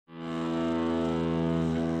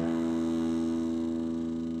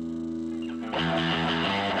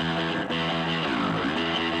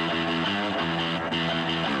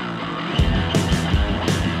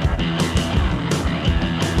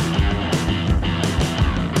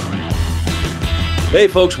Hey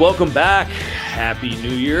folks, welcome back. Happy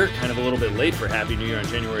New Year. Kind of a little bit late for Happy New Year on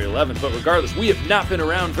January 11th, but regardless, we have not been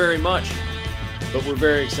around very much, but we're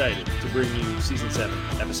very excited to bring you Season 7,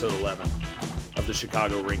 Episode 11 of the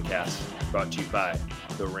Chicago Rinkcast, brought to you by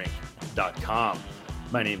therink.com.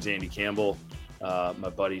 My name's Andy Campbell. My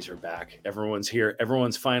buddies are back. Everyone's here.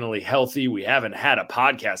 Everyone's finally healthy. We haven't had a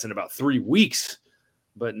podcast in about 3 weeks,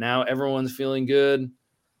 but now everyone's feeling good.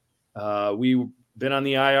 We've been on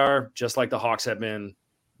the IR, just like the Hawks have been,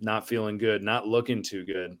 not feeling good, not looking too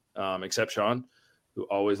good, except Sean, who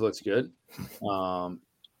always looks good. And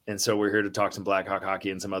so we're here to talk some Blackhawk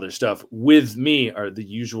hockey and some other stuff. With me are the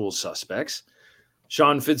usual suspects.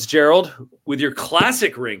 Sean Fitzgerald with your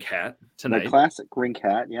classic rink hat tonight. The classic rink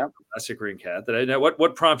hat, yep. Classic rink hat.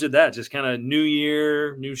 What prompted that? Just kind of New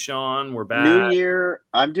Year, new Sean, we're back. New Year.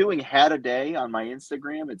 I'm doing hat a day on my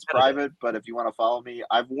Instagram. It's private, but if you want to follow me,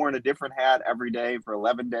 I've worn a different hat every day for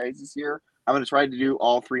 11 days this year. I'm going to try to do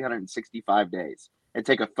all 365 days and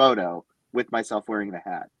take a photo with myself wearing the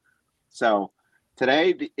hat. So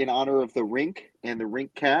today, in honor of the rink and the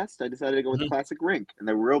Rinkcast, I decided to go with the classic rink. And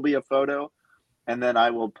there will be a photo. And then I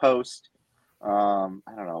will post, 1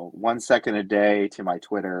 second a day to my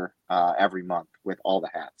Twitter every month with all the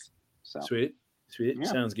hats. So Sweet. Yeah.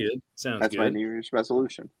 Sounds good. That's my New Year's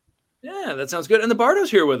resolution. Yeah, that sounds good. And the Bardo's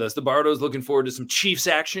here with us. The Bardo's looking forward to some Chiefs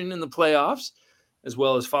action in the playoffs, as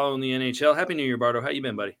well as following the NHL. Happy New Year, Bardo. How you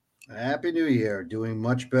been, buddy? Happy New Year. Doing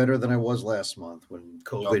much better than I was last month when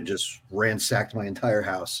COVID just ransacked my entire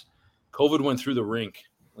house. COVID went through the rink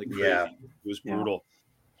like crazy. Yeah. It was brutal.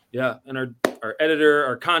 Yeah, and our editor,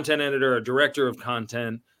 our content editor, our director of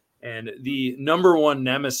content, and the number one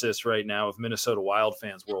nemesis right now of Minnesota Wild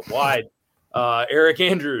fans worldwide, Eric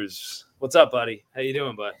Andrews. What's up, buddy? How you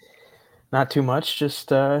doing, bud? Not too much. Just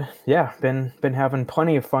been having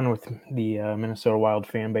plenty of fun with the Minnesota Wild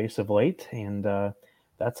fan base of late, and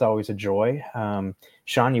that's always a joy.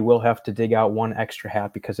 Sean, you will have to dig out one extra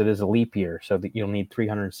hat because it is a leap year, so that you'll need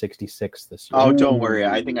 366 this year. Oh, don't worry.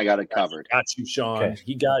 I think I got it covered. Got you, Sean. Okay.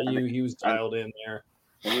 He got you. He was dialed in there.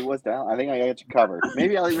 And he was down. I think I got you covered.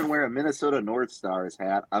 Maybe I'll even wear a Minnesota North Stars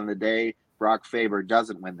hat on the day Brock Faber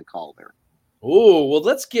doesn't win the Calder. Oh, well,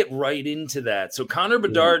 let's get right into that. So Connor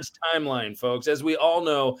Bedard's timeline, folks. As we all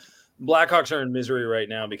know, Blackhawks are in misery right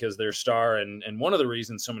now because their star, and one of the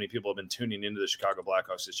reasons so many people have been tuning into the Chicago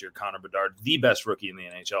Blackhawks this year, Connor Bedard, the best rookie in the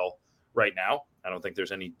NHL right now. I don't think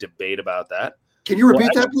there's any debate about that. Can you repeat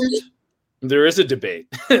that, please? There is a debate.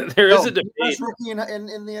 There is a debate. Best rookie in the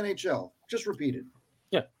NHL. Just repeat it.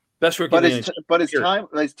 Yeah, best rookie But in the NHL.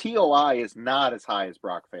 But his TOI is not as high as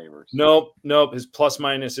Brock Faber's. Nope. His plus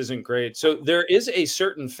minus isn't great. So there is a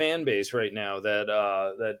certain fan base right now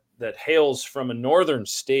that hails from a northern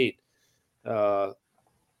state. That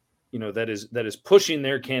is pushing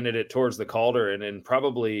their candidate towards the Calder and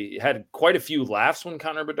probably had quite a few laughs when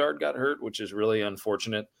Connor Bedard got hurt, which is really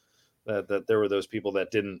unfortunate that there were those people that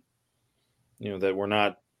didn't, that were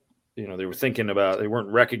not, they were thinking about, they weren't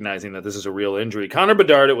recognizing that this is a real injury. Connor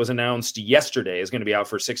Bedard, it was announced yesterday, is going to be out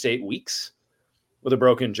for 6 to 8 weeks with a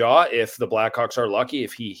broken jaw. If the Blackhawks are lucky,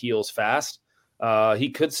 if he heals fast, he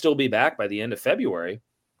could still be back by the end of February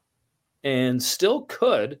and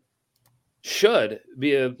should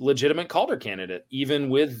be a legitimate Calder candidate, even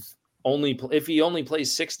with if he only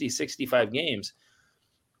plays 60, 65 games.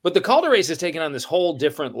 But the Calder race is taking on this whole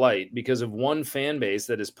different light because of one fan base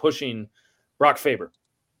that is pushing Brock Faber.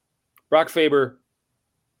 Brock Faber,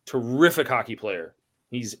 terrific hockey player.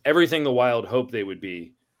 He's everything the Wild hoped they would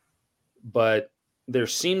be. But there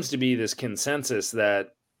seems to be this consensus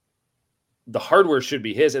that the hardware should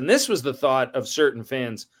be his. And this was the thought of certain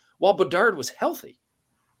fans while Bedard was healthy,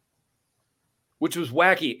 which was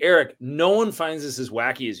wacky. Eric, no one finds this as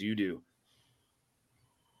wacky as you do.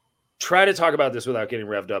 Try to talk about this without getting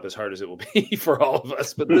revved up as hard as it will be for all of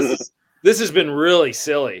us. But this has been really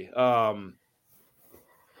silly. Yeah.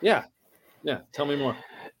 Tell me more.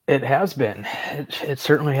 It has been. It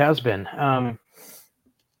certainly has been. I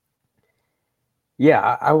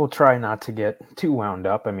will try not to get too wound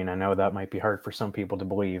up. I mean, I know that might be hard for some people to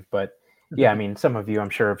believe, but yeah, I mean, some of you, I'm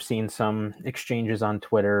sure, have seen some exchanges on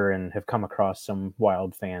Twitter and have come across some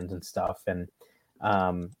Wild fans and stuff. And,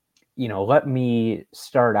 let me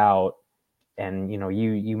start out. And,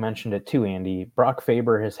 you mentioned it too, Andy. Brock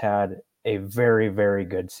Faber has had a very, very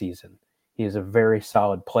good season. He is a very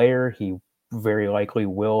solid player. He very likely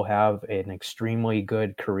will have an extremely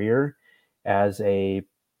good career as a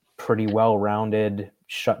pretty well-rounded,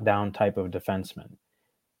 shutdown type of defenseman.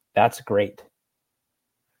 That's great.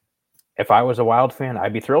 If I was a Wild fan,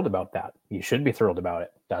 I'd be thrilled about that. You should be thrilled about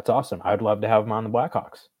it. That's awesome. I'd love to have him on the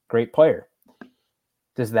Blackhawks. Great player.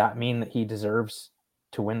 Does that mean that he deserves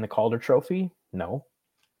to win the Calder Trophy? No.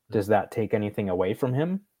 Does that take anything away from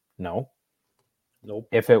him? No. Nope.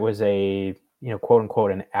 If it was a, quote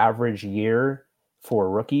unquote, an average year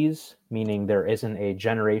for rookies, meaning there isn't a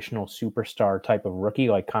generational superstar type of rookie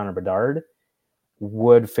like Connor Bedard,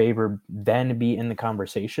 would Faber then be in the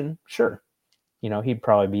conversation? Sure. He'd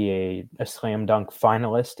probably be a slam dunk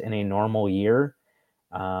finalist in a normal year,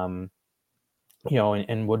 and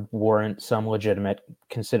would warrant some legitimate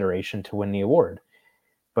consideration to win the award.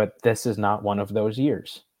 But this is not one of those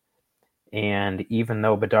years. And even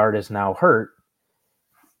though Bedard is now hurt,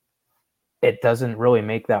 it doesn't really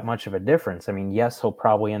make that much of a difference. I mean, yes, he'll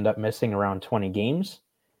probably end up missing around 20 games.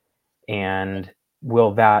 And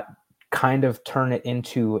will that kind of turn it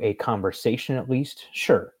into a conversation at least?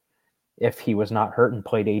 Sure. If he was not hurt and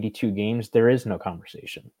played 82 games, there is no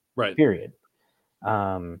conversation. Right. Period.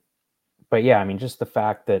 But yeah, I mean, just the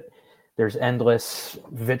fact that there's endless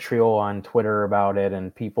vitriol on Twitter about it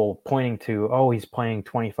and people pointing to, oh, he's playing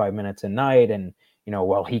 25 minutes a night. And,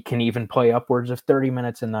 well, he can even play upwards of 30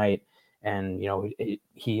 minutes a night. And,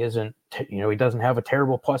 he isn't, he doesn't have a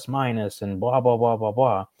terrible plus minus and blah, blah, blah, blah,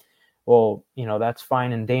 blah. Well, that's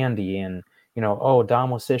fine and dandy. And,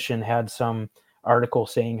 Dom Lucian had some article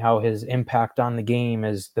saying how his impact on the game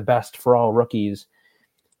is the best for all rookies.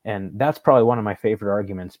 And that's probably one of my favorite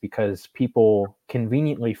arguments because people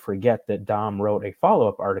conveniently forget that Dom wrote a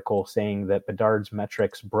follow-up article saying that Bedard's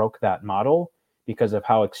metrics broke that model because of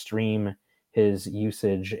how extreme his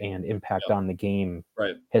usage and impact on the game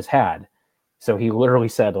has had. So he literally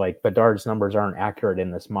said, like, Bedard's numbers aren't accurate in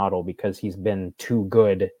this model because he's been too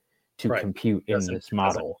good to compute in this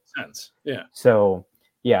model. Sense. Yeah. So,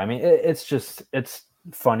 yeah, I mean, it's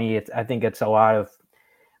funny. I think it's a lot of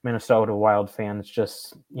Minnesota Wild fans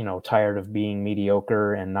just, tired of being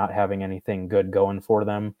mediocre and not having anything good going for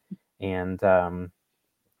them. And,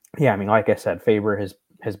 yeah, I mean, like I said, Faber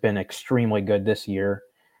has been extremely good this year.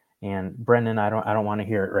 And Brennan, I don't want to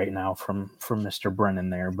hear it right now from Mr.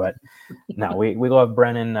 Brennan there, but no, we love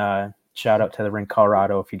Brennan. Shout out to the Rink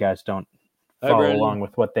Colorado. If you guys don't follow along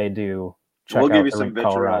with what they do, check out the Rink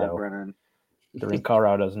Colorado. Brennan. The Rink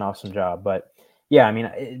Colorado does an awesome job. But yeah, I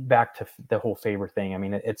mean, back to the whole Faber thing. I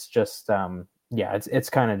mean, it's just, it's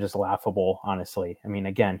kind of just laughable, honestly. I mean,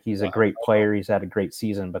 again, he's a great player. He's had a great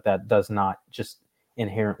season, but that does not just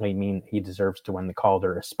inherently mean he deserves to win the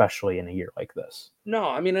Calder, especially in a year like this. No,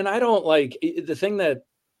 I mean, and I don't like the thing that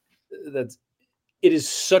it is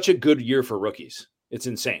such a good year for rookies. It's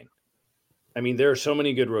insane. I mean, there are so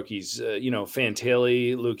many good rookies,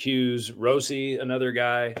 Fantilli, Luke Hughes, Rossi, another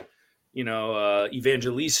guy,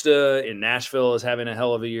 Evangelista in Nashville is having a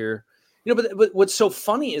hell of a year. But what's so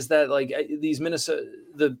funny is that like these Minnesota,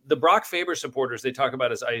 the Brock Faber supporters, they talk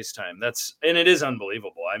about his ice time. And it is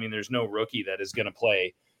unbelievable. I mean, there's no rookie that is going to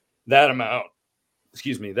play that amount.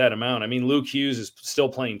 I mean, Luke Hughes is still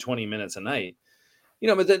playing 20 minutes a night,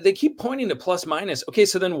 but they keep pointing to plus minus. Okay.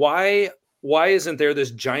 So then why isn't there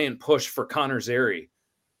this giant push for Connor Zary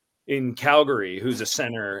in Calgary, who's a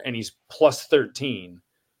center and he's plus 13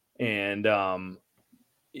 and,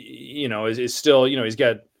 is still,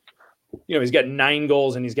 he's got 9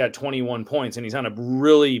 goals and he's got 21 points and he's on a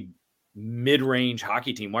really mid-range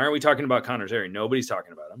hockey team. Why aren't we talking about Connor Zary? Nobody's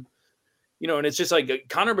talking about him. And it's just like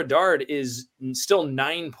Connor Bedard is still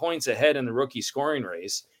 9 points ahead in the rookie scoring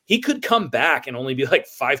race. He could come back and only be like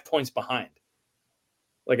 5 points behind.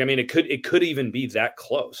 Like, I mean, it could even be that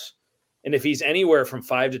close. And if he's anywhere from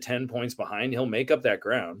 5 to 10 points behind, he'll make up that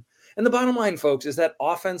ground. And the bottom line, folks, is that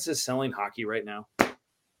offense is selling hockey right now.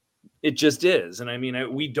 It just is. And I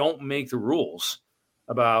mean, we don't make the rules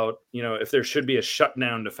about, if there should be a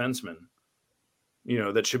shutdown defenseman,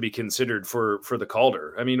 that should be considered for the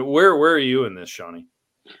Calder. I mean, where are you in this, Shawnee?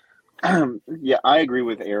 Yeah, I agree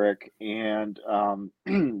with Eric. And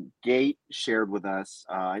Gate shared with us,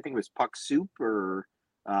 I think it was Puck Soup or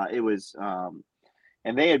it was,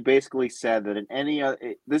 and they had basically said that in any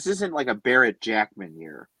this isn't like a Barrett Jackman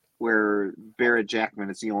year where Barrett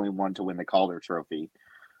Jackman is the only one to win the Calder Trophy.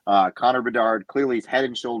 Connor Bedard clearly is head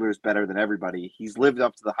and shoulders better than everybody. He's lived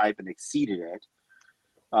up to the hype and exceeded it.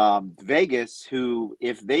 Vegas, who,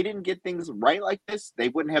 if they didn't get things right like this, they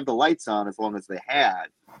wouldn't have the lights on as long as they had.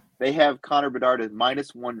 They have Connor Bedard at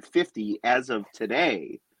minus 150 as of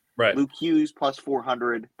today. Right. Luke Hughes plus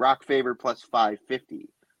 400, Brock Faber plus 550.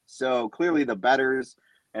 So clearly the bettors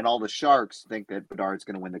and all the sharks think that Bedard's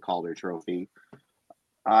going to win the Calder Trophy.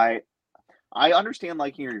 I understand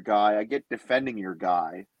liking your guy. I get defending your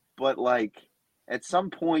guy. But, like, at some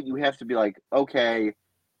point you have to be like, okay,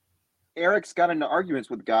 Eric's got into arguments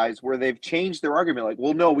with guys where they've changed their argument. Like,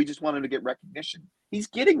 well, no, we just want him to get recognition. He's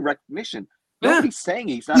getting recognition. Yeah. Nobody's saying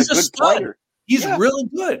he's not a good player. He's really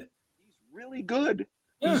good. He's really good.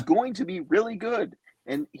 Yeah. He's going to be really good.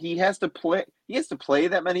 And he has to play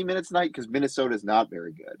that many minutes a night because Minnesota's not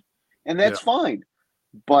very good. And that's fine.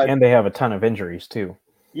 And they have a ton of injuries too.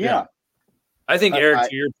 Yeah. I think, Eric,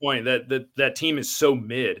 to your point, that team is so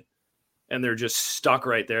mid, and they're just stuck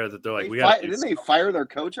right there that they're like, didn't they fire their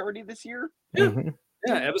coach already this year? Yeah. Mm-hmm.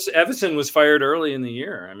 Yeah, Evison was fired early in the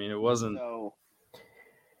year. I mean, it wasn't. So,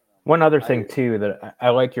 one other thing, too, that I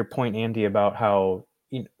like your point, Andy, about how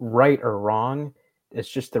right or wrong, it's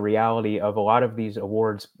just the reality of a lot of these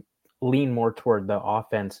awards lean more toward the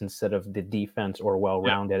offense instead of the defense or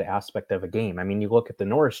well-rounded aspect of a game. I mean, you look at the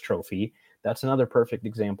Norris Trophy, that's another perfect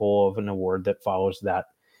example of an award that follows that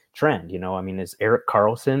trend. I mean, is Erik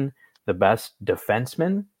Karlsson the best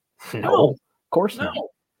defenseman? No, of course not.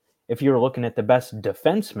 If you're looking at the best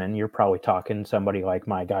defenseman, you're probably talking somebody like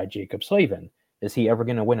my guy, Jacob Slavin. Is he ever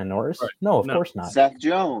going to win a Norris? Right. No, of course not. Seth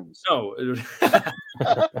Jones. No.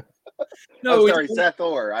 Sorry, Seth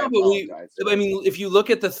Orr. I apologize. I mean, if you look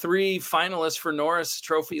at the 3 finalists for Norris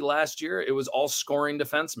Trophy last year, it was all scoring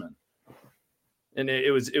defensemen. And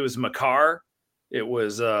it was Makar, it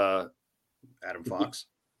was Adam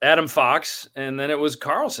Fox, and then it was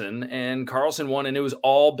Karlsson, and Karlsson won, and it was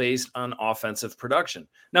all based on offensive production.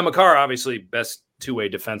 Now, Makar, obviously, best two-way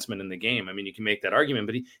defenseman in the game. I mean, you can make that argument,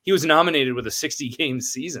 but he was nominated with a 60-game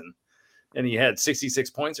season, and he had 66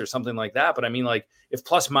 points or something like that. But I mean, like, if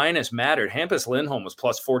plus-minus mattered, Hampus Lindholm was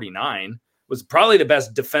plus 49, was probably the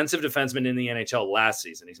best defensive defenseman in the NHL last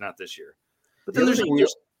season. He's not this year. But then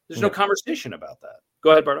there's no conversation about that.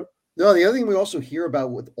 Go ahead, Bardo. No, the other thing we also hear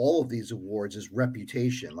about with all of these awards is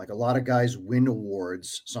reputation. Like, a lot of guys win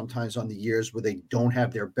awards sometimes on the years where they don't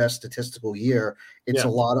have their best statistical year. It's a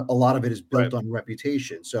lot of it is built on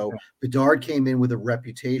reputation. So Bedard came in with a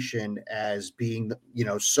reputation as being,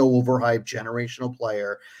 so overhyped generational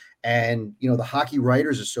player. And, the Hockey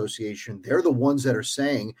Writers Association, they're the ones that are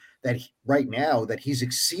saying that right now that he's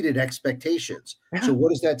exceeded expectations. Yeah. So what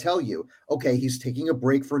does that tell you? Okay, he's taking a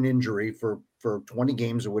break for an injury for 20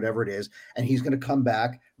 games or whatever it is, and he's going to come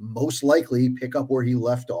back, most likely pick up where he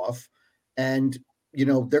left off, and, they're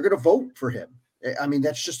going to vote for him. I mean,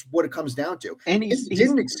 that's just what it comes down to. And he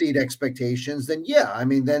didn't exceed expectations, then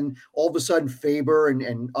then all of a sudden Faber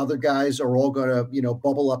and other guys are all going to,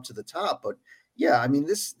 bubble up to the top. But I mean,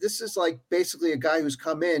 this is like basically a guy who's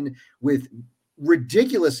come in with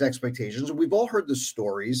ridiculous expectations. We've all heard the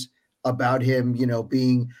stories about him,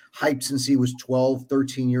 being hyped since he was 12,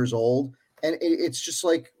 13 years old. And it's just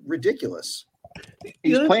like ridiculous.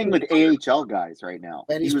 He's playing with AHL guys right now.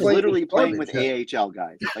 And he was literally playing with AHL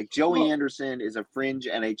guys. Like Joey Anderson is a fringe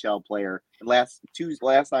NHL player. Tuesday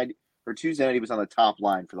night he was on the top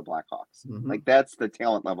line for the Blackhawks. Mm-hmm. Like, that's the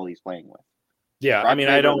talent level he's playing with. Yeah, Brock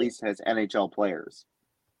Faber at least has NHL players.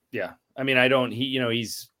 Yeah, I mean,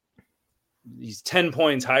 he's 10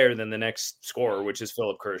 points higher than the next scorer, which is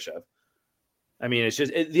Philip Kurashev. I mean, it's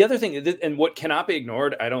just the other thing, and what cannot be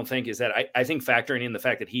ignored, I don't think, is that I think factoring in the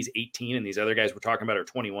fact that he's 18 and these other guys we're talking about are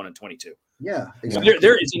 21 and 22. Yeah, exactly.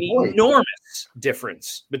 There is an enormous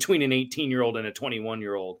difference between an 18-year-old and a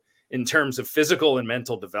 21-year-old in terms of physical and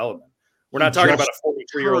mental development. We're not talking about a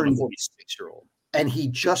 43-year-old and a 46-year-old. And he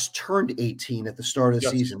just turned 18 at the start of the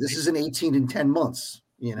season. This is an 18 in 10 months,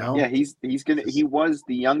 Yeah, he was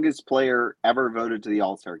the youngest player ever voted to the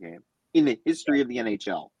All-Star game in the history of the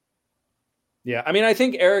NHL. Yeah, I mean, I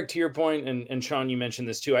think, Eric, to your point, and Sean, you mentioned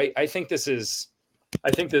this too. I think this is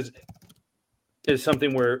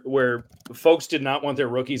something where folks did not want their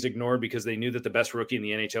rookies ignored because they knew that the best rookie in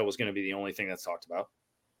the NHL was going to be the only thing that's talked about.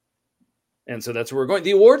 And so that's where we're going.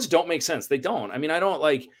 The awards don't make sense. They don't. I mean, I don't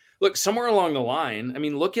look, somewhere along the line, I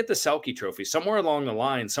mean, look at the Selke Trophy. Somewhere along the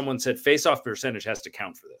line, someone said face-off percentage has to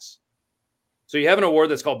count for this. So you have an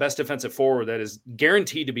award that's called Best Defensive Forward that is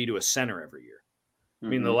guaranteed to be to a center every year. I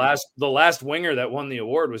mean, the last winger that won the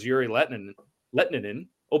award was Yuri Lehtinen.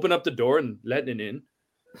 Open up the door and letting it in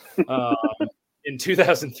in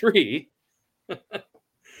 2003.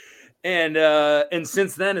 And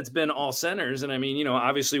since then, it's been all centers. And I mean,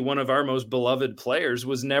 obviously one of our most beloved players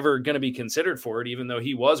was never going to be considered for it, even though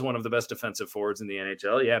he was one of the best defensive forwards in the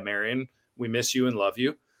NHL. Yeah, Marion, we miss you and love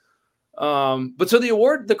you. But so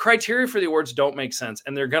the criteria for the awards don't make sense,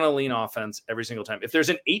 and they're going to lean offense every single time. If there's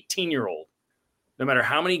an 18-year-old, no matter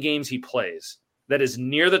how many games he plays, that is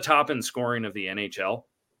near the top in scoring of the NHL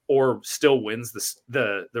or still wins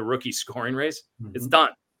the rookie scoring race, it's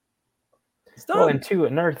done. It's done. Well, and two,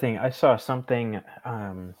 another thing, I saw something,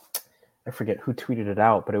 I forget who tweeted it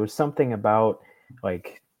out, but it was something about,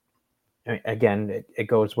 like, again, it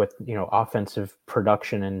goes with, offensive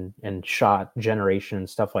production and shot generation and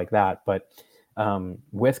stuff like that. But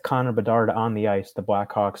with Connor Bedard on the ice, the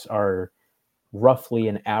Blackhawks are roughly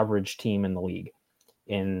an average team in the league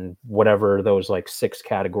in whatever those like 6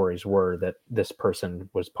 categories were that this person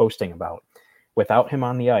was posting about. Without him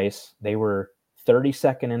on the ice, they were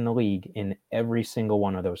 32nd in the league in every single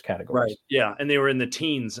one of those categories. Right. Yeah. And they were in the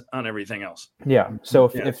teens on everything else. Yeah. So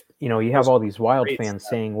if you have all these Wild fans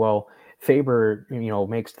saying, well, Faber,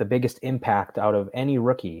 makes the biggest impact out of any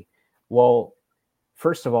rookie. Well,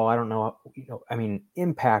 first of all, I don't know.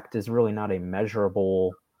 Impact is really not a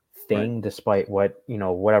measurable thing, right, despite what,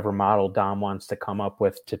 whatever model Dom wants to come up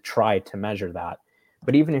with to try to measure that.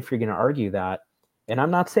 But even if you're going to argue that, and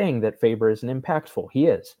I'm not saying that Faber isn't impactful, he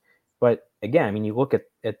is. But again, you look at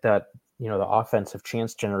that, the offensive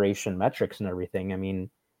chance generation metrics and everything.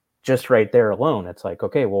 Just right there alone, it's like,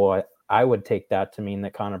 okay, well, I would take that to mean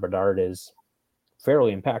that Connor Bedard is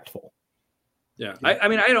fairly impactful. Yeah. I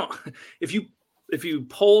don't, if you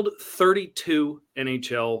polled 32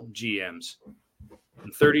 NHL GMs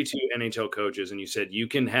and 32 NHL coaches and you said you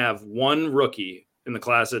can have one rookie in the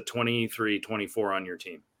class of 23, 24 on your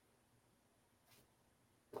team,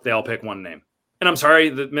 they all pick one name. And I'm sorry,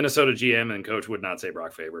 the Minnesota GM and coach would not say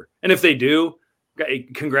Brock Faber. And if they do,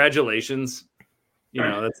 congratulations.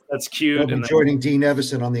 That's cute. They'll be joining Dean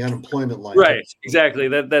Evison on the unemployment line. Right, exactly.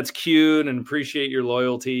 That's cute and appreciate your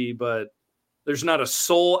loyalty, but there's not a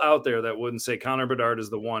soul out there that wouldn't say Connor Bedard is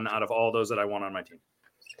the one out of all those that I want on my team.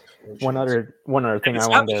 One other thing I wanted to... It's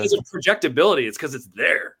not because of projectability, it's because it's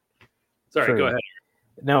there. Sorry, go ahead.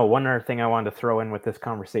 No, one other thing I wanted to throw in with this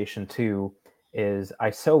conversation too is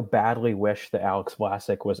I so badly wish that Alex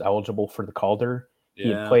Vlasic was eligible for the Calder. Yeah.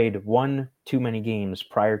 He had played one too many games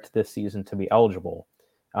prior to this season to be eligible.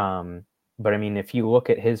 But if you look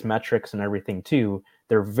at his metrics and everything too,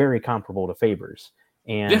 they're very comparable to Faber's.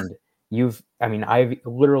 And I've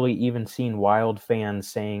literally even seen Wild fans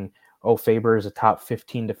saying, oh, Faber is a top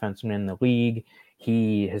 15 defenseman in the league.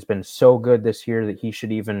 He has been so good this year that he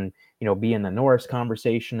should even, be in the Norris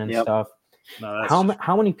conversation and stuff. No,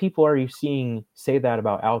 how many people are you seeing say that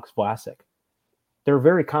about Alex Vlasic? They're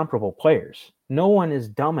very comparable players. No one is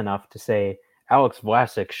dumb enough to say Alex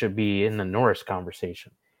Vlasic should be in the Norris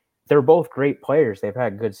conversation. They're both great players. They've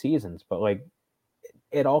had good seasons, but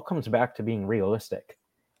it all comes back to being realistic.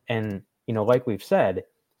 And, like we've said,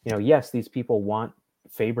 yes, these people want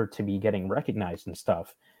Faber to be getting recognized and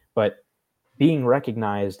stuff, but being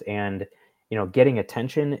recognized and, getting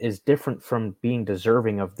attention is different from being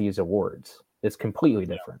deserving of these awards. It's completely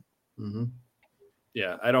different. Mm-hmm.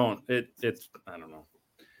 Yeah, I don't know.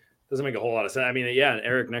 Doesn't make a whole lot of sense.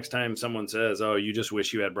 Eric, next time someone says, oh, you just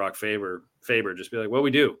wish you had Brock Faber, just be like, well,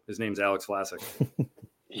 we do. His name's Alex Vlasic.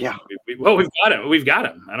 Yeah. We've got him. We've got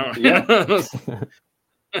him. I don't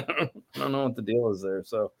know what the deal is there.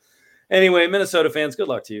 So anyway, Minnesota fans, good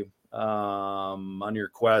luck to you on your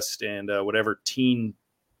quest and whatever teen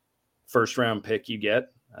first round pick you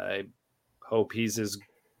get. I hope he's as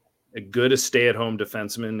good a stay-at-home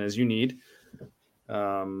defenseman as you need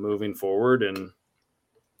moving forward. And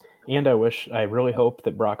I really hope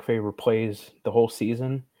that Brock Faber plays the whole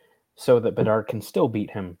season so that Bedard can still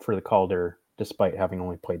beat him for the Calder despite having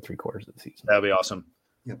only played 3/4 of the season. That'd be awesome.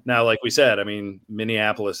 Yep. Now, like we said,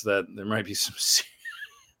 Minneapolis, that there might be some.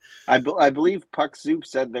 I believe Puck Soup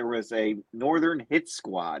said there was a Northern Hit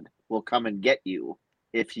Squad will come and get you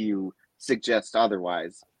if you suggest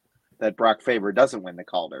otherwise. That Brock Faber doesn't win the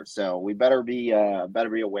Calder, so we better be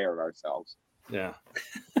aware of ourselves. Yeah.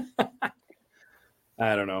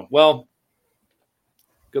 I don't know. Well,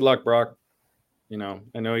 good luck, Brock. I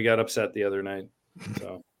know he got upset the other night,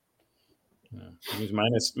 so. Yeah. He was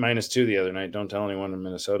 -2 the other night. Don't tell anyone in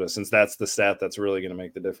Minnesota, since that's the stat that's really going to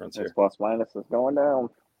make the difference here. Plus minus is going down.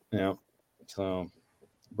 Yeah. So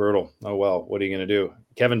brutal. Oh, well, what are you going to do?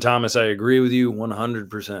 Kevin Thomas, I agree with you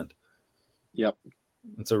 100%. Yep.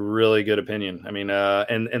 It's a really good opinion.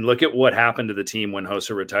 And look at what happened to the team when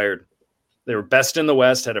Hossa retired. They were best in the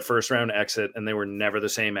West, had a first-round exit, and they were never the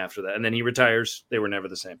same after that. And then he retires. They were never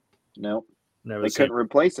the same. No. They couldn't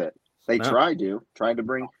replace it. They tried to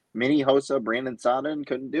bring Mini Hossa, Brandon Sada, and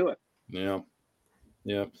couldn't do it. Yeah.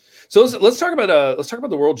 So let's talk about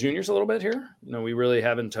the World Juniors a little bit here. We really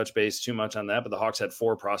haven't touched base too much on that, but the Hawks had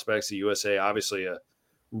 4 prospects. The USA, obviously a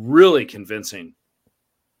really convincing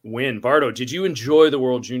win. Bardo, did you enjoy the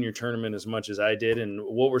World Junior Tournament as much as I did? And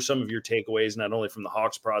what were some of your takeaways, not only from the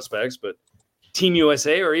Hawks prospects, but Team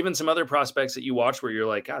USA or even some other prospects that you watched where you're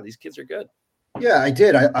like, God, these kids are good? Yeah, I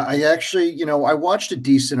did. I actually, I watched a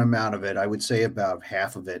decent amount of it. I would say about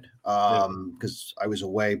half of it, because I was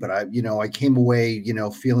away. But I came away,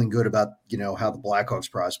 feeling good about, how the Blackhawks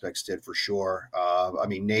prospects did for sure. I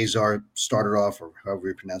mean, Nazar started off, or however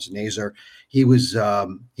you pronounce it, Nazar. He was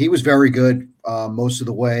very good most of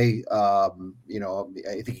the way. I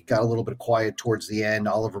think he got a little bit quiet towards the end.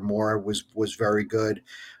 Oliver Moore was very good.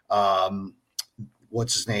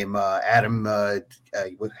 What's his name? Adam Gajan.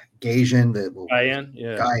 Guyan,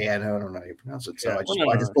 I don't know how you pronounce it. So Yeah.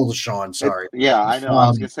 I just pulled a Sean. Sorry. I know. I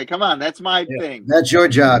was gonna say, come on, that's my thing. That's your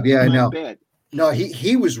job. Yeah, I know. Bit. No,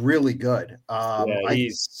 he was really good.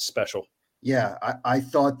 He's special. Yeah, I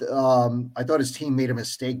thought his team made a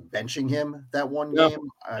mistake benching him that one Yeah. game.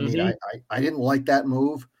 I mean, I didn't like that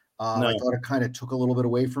move. No. I thought it kind of took a little bit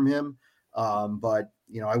away from him. But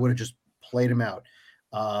I would have just played him out.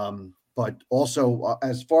 But also,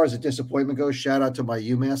 as far as a disappointment goes, shout out to my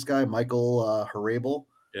UMass guy, Michael Harabel.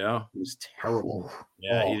 Yeah. He was terrible.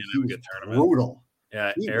 Yeah, he didn't have a good tournament. Brutal.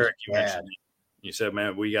 Yeah, Eric, you mentioned it. You said,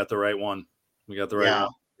 man, we got the right one. We got the right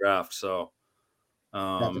one draft. So,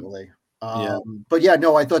 definitely. But yeah,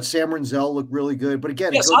 no, I thought Sam Renzel looked really good. But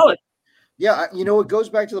again, solid. Yeah, it goes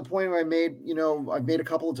back to the point I made, I've made a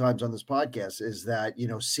couple of times on this podcast, is that,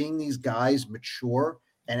 seeing these guys mature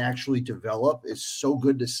and actually develop is so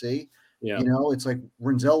good to see. Yeah. It's like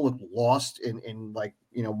Renzel looked lost in like,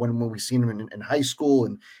 when we seen him in high school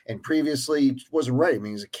and previously he wasn't ready. I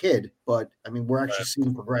mean, he's a kid, but I mean, we're actually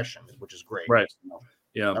seeing progression, which is great. Right.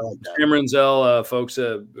 Yeah. Sam Renzel, folks,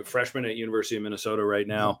 a freshman at University of Minnesota right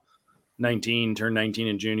now, 19, turned 19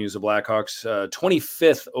 in June. He was the Blackhawks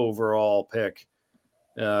 25th overall pick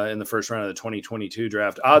in the first round of the 2022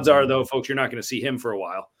 draft. Odds are, though, folks, you're not going to see him for a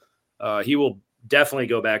while. He will definitely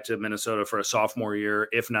go back to Minnesota for a sophomore year,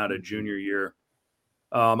 if not a junior year.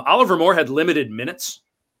 Oliver Moore had limited minutes.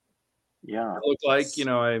 Yeah. It looked like, he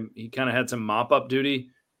kind of had some mop-up duty.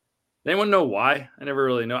 Anyone know why? I never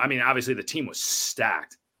really know. I mean, obviously the team was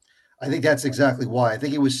stacked. I think that's exactly why. I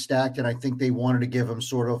think he was stacked, and I think they wanted to give him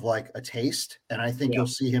sort of like a taste. And I think you'll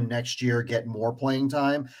see him next year get more playing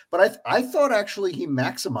time. But I thought actually he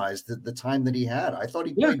maximized the time that he had. I thought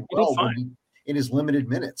he played well in his limited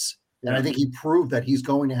minutes. And I think he proved that he's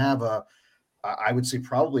going to have I would say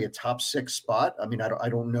probably a top 6 spot. I mean, I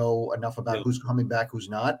don't know enough about who's coming back, who's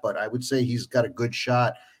not, but I would say he's got a good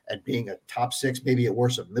shot at being a top 6, maybe at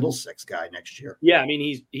worst a middle 6 guy next year. Yeah, I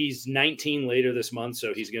mean, he's 19 later this month,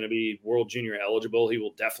 so he's going to be World Junior eligible. He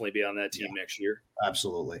will definitely be on that team next year.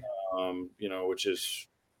 Absolutely. Which is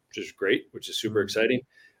great, which is super exciting.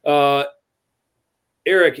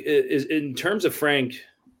 Eric, is in terms of Frank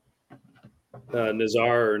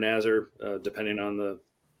Nazar or Nazar, depending on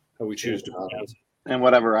how we choose to pronounce it. And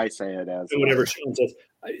whatever I say it as. And whatever Sean says.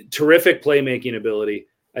 Terrific playmaking ability.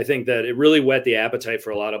 I think that it really whet the appetite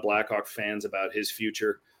for a lot of Blackhawk fans about his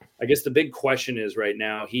future. I guess the big question is right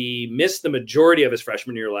now, he missed the majority of his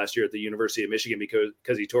freshman year last year at the University of Michigan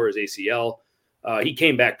because he tore his ACL. He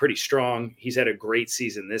came back pretty strong. He's had a great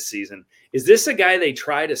season this season. Is this a guy they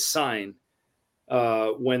try to sign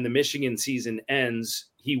when the Michigan season ends?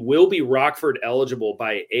 He will be Rockford eligible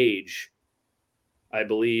by age, I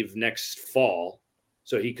believe, next fall.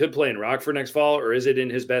 So he could play in Rockford next fall, or is it in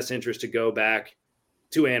his best interest to go back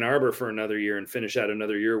to Ann Arbor for another year and finish out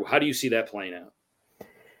another year? How do you see that playing out?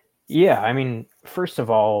 Yeah, I mean, first of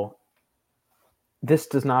all, this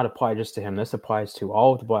does not apply just to him. This applies to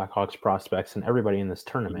all of the Blackhawks prospects and everybody in this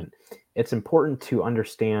tournament. It's important to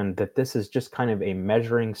understand that this is just kind of a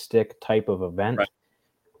measuring stick type of event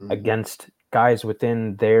against guys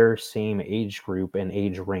within their same age group and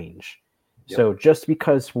age range. Yep. So just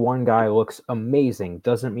because one guy looks amazing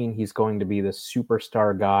doesn't mean he's going to be the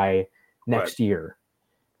superstar guy next year.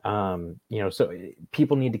 So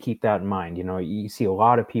people need to keep that in mind. You see a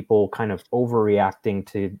lot of people kind of overreacting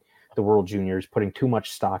to the World Juniors, putting too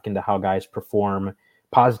much stock into how guys perform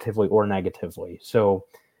positively or negatively. So,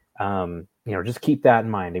 just keep that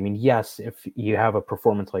in mind. I mean, yes, if you have a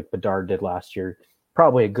performance like Bedard did last year,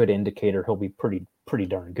 probably a good indicator he'll be pretty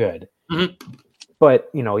darn good. Mm-hmm. But,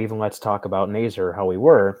 even let's talk about Nazar, how we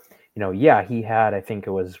were. He had, I think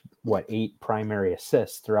it was, 8 primary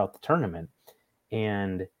assists throughout the tournament.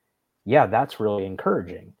 And, that's really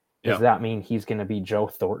encouraging. Does that mean he's going to be Joe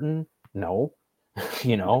Thornton? No. But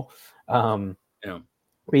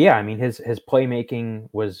I mean, his playmaking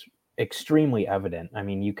was extremely evident. I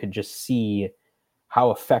mean, you could just see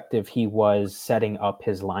how effective he was setting up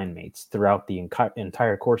his line mates throughout the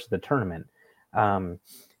entire course of the tournament. And,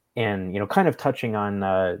 kind of touching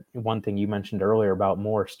on one thing you mentioned earlier about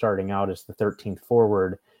Moore starting out as the 13th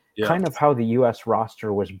forward, kind of how the U.S.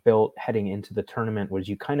 roster was built heading into the tournament was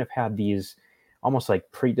you kind of had these almost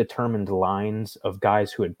like predetermined lines of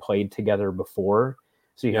guys who had played together before.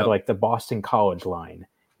 So you had like the Boston College line,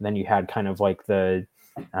 and then you had kind of like the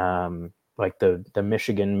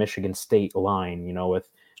Michigan State line, you know,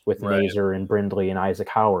 with Nazer and Brindley and Isaac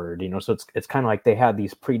Howard, you know. So it's kind of like they had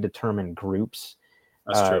these predetermined groups,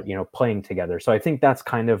 you know, playing together. So I think that's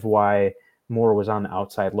kind of why Moore was on the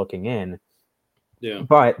outside looking in. Yeah.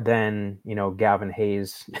 But then, you know, Gavin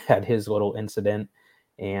Hayes had his little incident,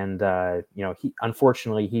 and you know,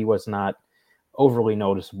 unfortunately he was not overly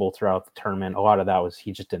noticeable throughout the tournament. A lot of that was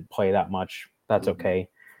he just didn't play that much. That's okay.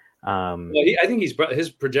 Well, I think his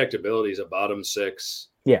projectability is a bottom 6.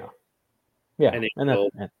 Yeah, and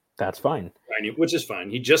that's fine. Which is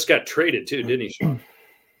fine. He just got traded too, didn't he, Sean?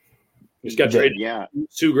 He just got traded. Yeah.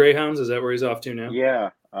 Sioux Greyhounds. Is that where he's off to now?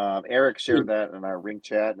 Yeah. Eric shared that in our Rink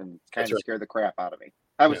chat and kind of scared the crap out of me.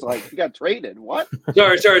 I was like, "You got traded? What?"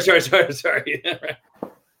 Sorry.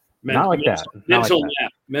 Not like that.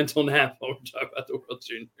 Mental nap when we talk about the World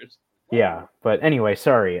Juniors. Yeah, but anyway,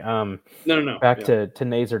 sorry. No. Back to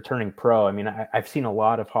Nazer turning pro. I mean, I've seen a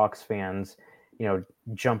lot of Hawks fans, you know,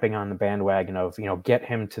 jumping on the bandwagon of, you know, get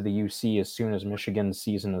him to the UC as soon as Michigan's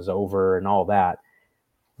season is over and all that.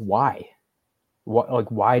 Why?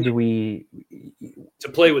 Why do we to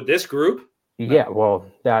play with this group? Yeah, well,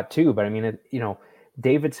 that too. But I mean, you know,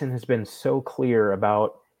 Davidson has been so clear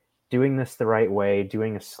about doing this the right way,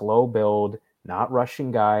 doing a slow build, not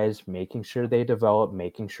rushing guys, making sure they develop,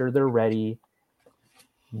 making sure they're ready.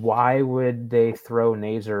 Why would they throw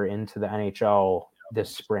Nazer into the NHL this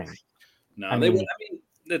spring? No,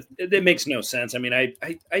 that makes no sense. I mean, I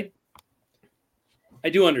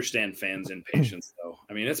do understand fans' impatience, though.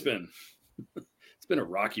 I mean, it's been a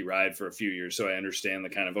rocky ride for a few years, so I understand the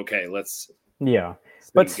kind of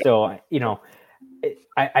but still, you know,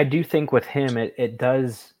 I do think with him, it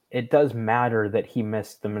does matter that he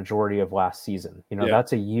missed the majority of last season. You know,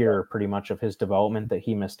 that's a year pretty much of his development that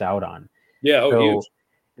he missed out on. Yeah, huge.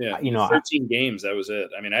 Yeah, you know, 13 games, that was it.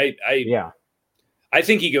 I mean, I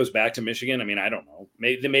think he goes back to Michigan. I mean, I don't know.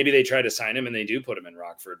 Maybe they try to sign him and they do put him in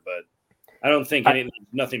Rockford, but I don't think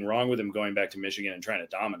nothing wrong with him going back to Michigan and trying to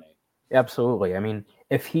dominate. Absolutely. I mean,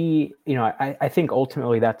 if he, you know, I think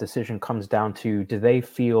ultimately that decision comes down to, do they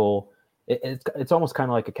feel it's almost kind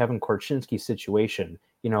of like a Kevin Korchinski situation.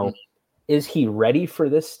 You know, is he ready for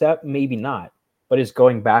this step? Maybe not. But is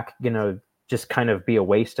going back, you know, just kind of be a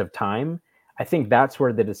waste of time? I think that's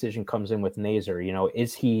where the decision comes in with Nazer. You know,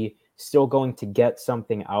 is he still going to get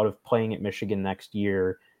something out of playing at Michigan next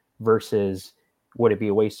year versus would it be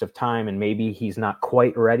a waste of time? And maybe he's not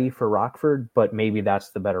quite ready for Rockford, but maybe that's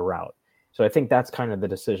the better route. So I think that's kind of the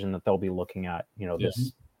decision that they'll be looking at, you know,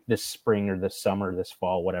 this spring or this summer, this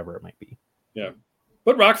fall, whatever it might be. Yeah.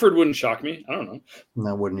 But Rockford wouldn't shock me. I don't know.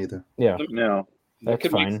 No, wouldn't either. Yeah. No. That's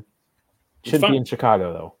fine. Shouldn't be in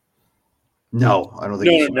Chicago, though. No, I don't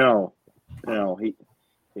think No,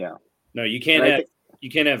 you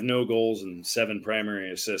can't have no goals and 7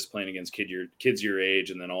 primary assists playing against kids your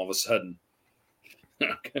age, and then all of a sudden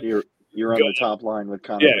you're on the top line with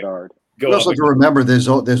Connor Bedard. You also have to remember there's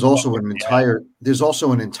also an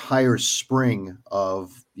entire spring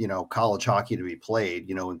of, you know, college hockey to be played,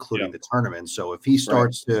 you know, including the tournament. So if he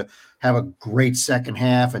starts to have a great second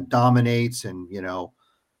half and dominates and, you know,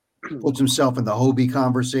 puts himself in the Hobie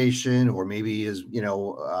conversation, or maybe is, you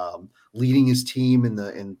know, leading his team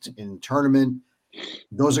in tournament,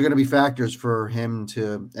 those are going to be factors for him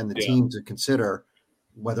and the team to consider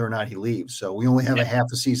whether or not he leaves. So we only have a half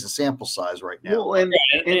a season sample size right now. Well,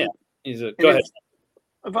 go ahead.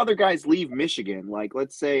 If other guys leave Michigan, like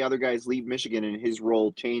let's say other guys leave Michigan and his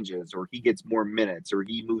role changes, or he gets more minutes, or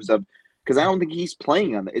he moves up, because I don't think he's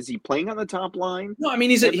playing on is he playing on the top line? No, I mean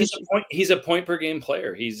he's a point per game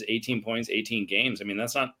player. He's 18 points, 18 games. I mean,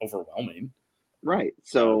 that's not overwhelming. Right.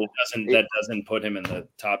 So that doesn't put him in the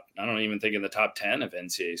top. I don't even think in the top 10 of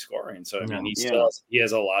NCAA scoring. So I mean, he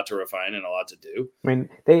has a lot to refine and a lot to do. I mean,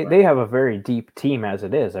 they have a very deep team as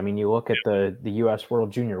it is. I mean, you look at the U.S.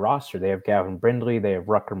 World Junior roster. They have Gavin Brindley. They have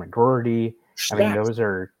Rucker McGroarty. I mean,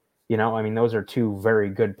 those are 2 very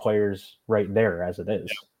good players right there as it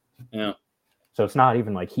is. Yeah. So it's not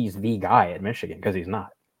even like he's the guy at Michigan, because he's not.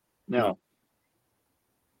 No.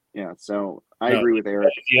 Yeah. So I agree with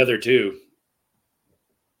Eric. The other 2.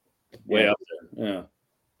 Way up there, yeah.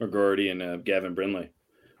 McGroarty and Gavin Brindley.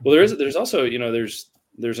 Well, there's also, you know,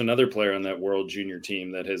 there's another player on that World Junior team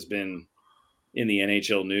that has been in the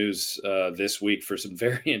NHL news this week for some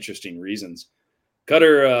very interesting reasons.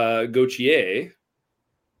 Cutter Gauthier,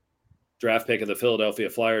 draft pick of the Philadelphia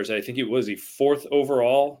Flyers. I think he 4th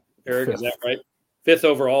overall. Eric, is that right? 5th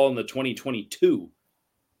overall in the 2022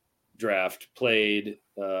 draft plays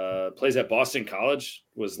at Boston College,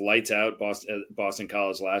 was lights out Boston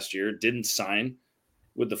College last year, didn't sign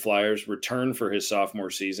with the Flyers, returned for his sophomore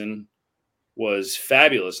season, was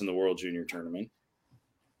fabulous in the World Junior Tournament.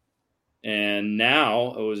 And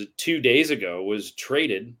now, it was 2 days ago, was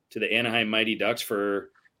traded to the Anaheim Mighty Ducks for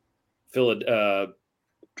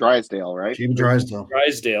Drysdale, right? Jim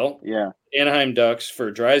Drysdale. Yeah. Anaheim Ducks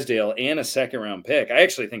for Drysdale and a second-round pick. I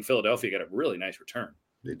actually think Philadelphia got a really nice return.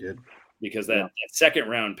 They did. Because that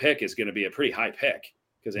second-round pick is going to be a pretty high pick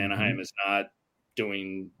because Anaheim is not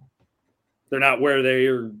doing – they're not where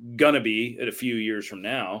they're going to be at a few years from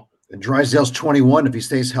now. And Drysdale's 21. If he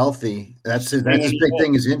stays healthy, that's his big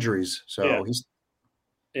thing is injuries. So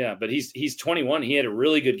but he's 21. He had a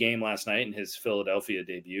really good game last night in his Philadelphia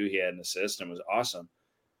debut. He had an assist and was awesome.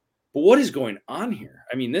 But what is going on here?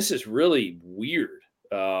 I mean, this is really weird.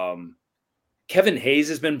 Kevin Hayes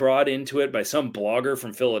has been brought into it by some blogger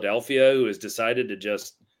from Philadelphia who has decided to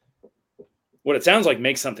just, what it sounds like,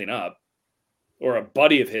 make something up. Or a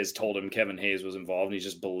buddy of his told him Kevin Hayes was involved, and he's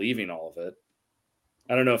just believing all of it.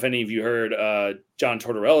 I don't know if any of you heard John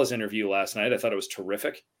Tortorella's interview last night. I thought it was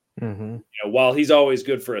terrific. Mm-hmm. You know, while he's always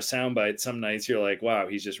good for a soundbite, some nights you're like, wow,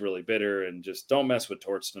 he's just really bitter, and just don't mess with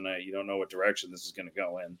Torts tonight. You don't know what direction this is going to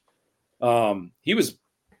go in. He was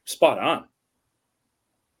spot on.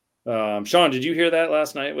 Sean, did you hear that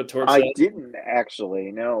last night? What Torts said? I didn't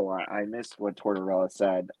actually. No, I missed what Tortorella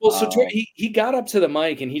said. Well, so he got up to the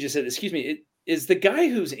mic and he just said, "Excuse me, is the guy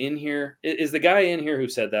who's in here? Is the guy in here who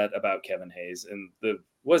said that about Kevin Hayes and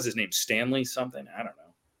what's his name? Stanley something? I don't know.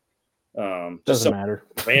 Doesn't matter.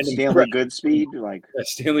 Random Stanley Goodspeed, like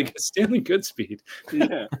Stanley Goodspeed.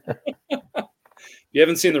 Yeah. You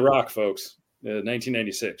haven't seen The Rock, folks?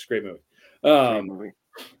 1996, great movie. Great movie.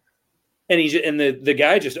 And the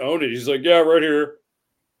guy just owned it. He's like, yeah, right here.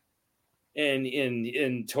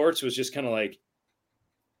 And Torts was just kind of like,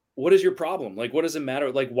 what is your problem? Like, what does it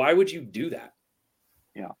matter? Like, why would you do that?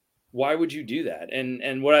 Yeah. Why would you do that?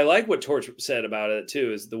 And what I like what Torts said about it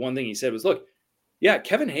too is the one thing he said was, look, yeah,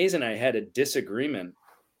 Kevin Hayes and I had a disagreement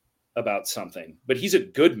about something, but he's a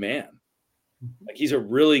good man. Like, he's a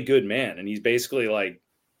really good man. And he's basically like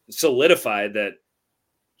solidified that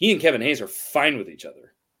he and Kevin Hayes are fine with each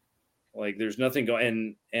other. Like, there's nothing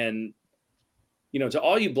going, and, you know, to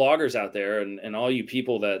all you bloggers out there and all you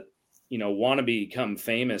people that, you know, want to become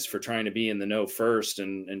famous for trying to be in the know first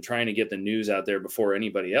and trying to get the news out there before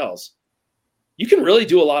anybody else, you can really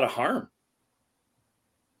do a lot of harm.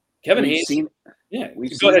 Kevin Hayes.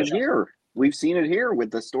 We've seen it here. We've seen it here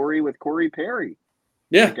with the story with Corey Perry.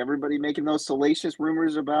 Yeah. Like, everybody making those salacious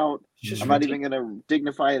rumors about, I'm not even going to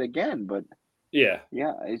dignify it again, but yeah,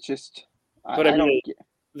 it's just, but I mean,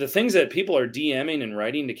 the things that people are DMing and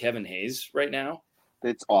writing to Kevin Hayes right now,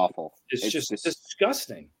 it's awful. It's just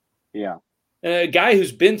disgusting. Yeah. And a guy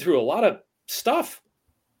who's been through a lot of stuff.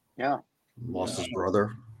 Yeah. Lost his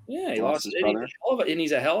brother. Yeah, he lost his brother. And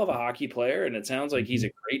he's a hell of a hockey player, and it sounds like he's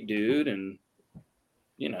a great dude. And,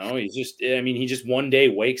 you know, he just one day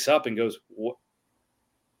wakes up and goes,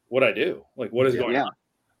 what'd I do? Like, what is going on?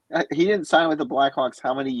 He didn't sign with the Blackhawks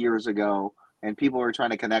how many years ago? And people were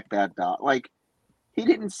trying to connect that dot. Like, he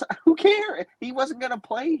didn't. Who cares? He wasn't going to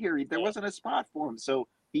play here. There wasn't a spot for him, so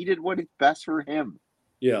he did what is best for him.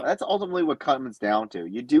 Yeah, that's ultimately what comes down to.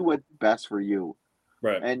 You do what's best for you,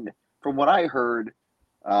 right? And from what I heard,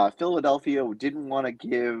 Philadelphia didn't want to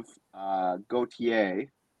give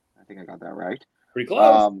Gauthier. I think I got that right. Pretty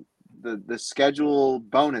close. The schedule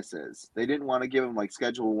bonuses. They didn't want to give him like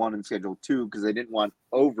Schedule 1 and Schedule 2 because they didn't want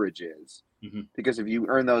overages. Mm-hmm. Because if you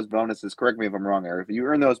earn those bonuses, correct me if I'm wrong, Eric. If you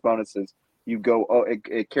earn those bonuses, you go. Oh,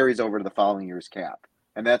 it carries over to the following year's cap,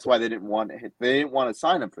 and that's why they didn't want to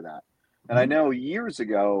sign him for that. And I know years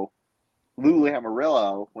ago, Lou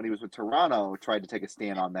Lamoriello, when he was with Toronto, tried to take a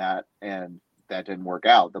stand on that, and that didn't work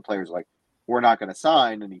out. The players were like, we're not going to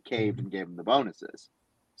sign, and he caved and gave him the bonuses.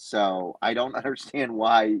 So I don't understand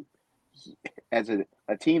why, as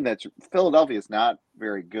a team that's Philadelphia is not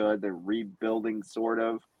very good. They're rebuilding, sort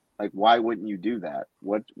of. Like, why wouldn't you do that?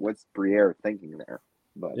 What's Briere thinking there?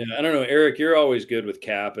 But yeah, I don't know, Eric. You're always good with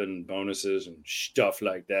cap and bonuses and stuff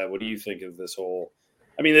like that. What do you think of this whole?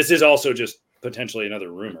 I mean, this is also just potentially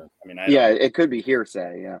another rumor. I mean, it could be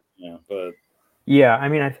hearsay. Yeah, but I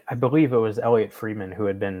mean, I believe it was Elliot Friedman who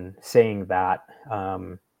had been saying that.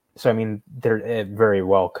 So I mean, it very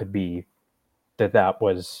well could be that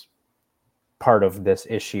was part of this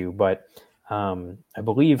issue, but I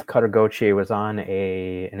believe Cutter Gauthier was on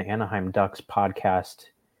an Anaheim Ducks podcast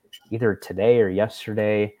either today or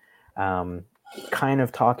yesterday, kind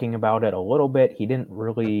of talking about it a little bit. He didn't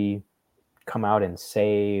really come out and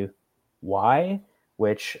say why,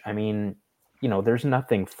 which, I mean, there's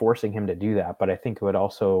nothing forcing him to do that, but I think it would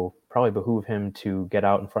also probably behoove him to get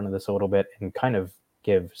out in front of this a little bit and kind of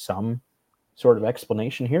give some sort of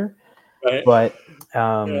explanation here. Right. But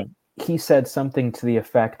he said something to the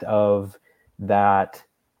effect of that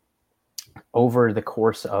over the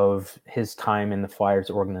course of his time in the Flyers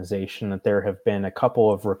organization, that there have been a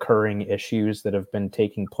couple of recurring issues that have been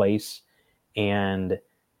taking place, and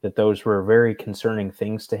that those were very concerning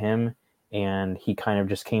things to him. And he kind of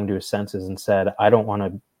just came to his senses and said, I don't want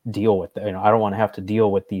to deal with it. I don't want to have to deal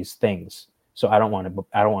with these things. So I don't want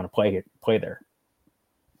to play there.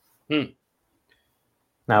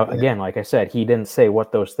 Now, again, like I said, he didn't say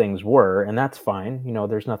what those things were, and that's fine.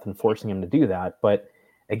 There's nothing forcing him to do that. But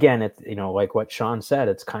again, it's, like what Sean said,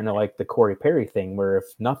 it's kind of like the Corey Perry thing, where if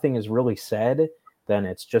nothing is really said, then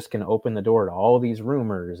it's just going to open the door to all these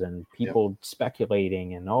rumors and people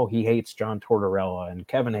speculating, and, he hates John Tortorella, and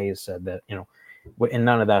Kevin Hayes said that, and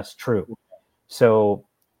none of that's true. So,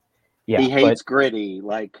 he hates Gritty.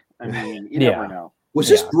 Like, I mean, you never know. Was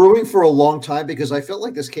this brewing for a long time? Because I felt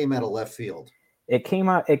like this came out of left field. It came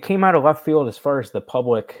out of left field as far as the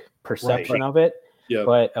public perception of it. Yeah.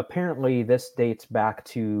 But apparently this dates back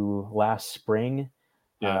to last spring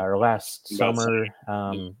or last summer.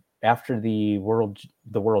 After the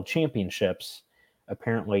World Championships,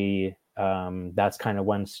 apparently that's kind of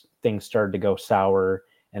when things started to go sour.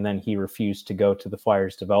 And then he refused to go to the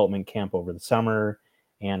Flyers development camp over the summer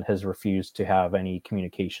and has refused to have any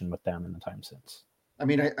communication with them in the time since. I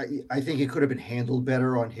mean, I think it could have been handled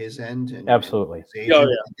better on his end. Absolutely.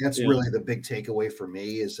 That's really the big takeaway for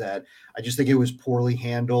me, is that I just think it was poorly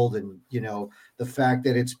handled. And, the fact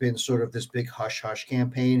that it's been sort of this big hush-hush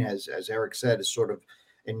campaign, as Eric said, has sort of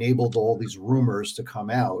enabled all these rumors to come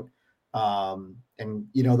out. And,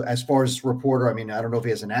 as far as reporter, I mean, I don't know if he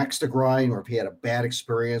has an axe to grind or if he had a bad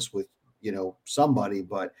experience with, somebody,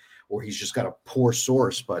 or he's just got a poor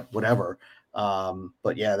source, but whatever.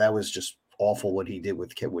 But yeah, that was just awful what he did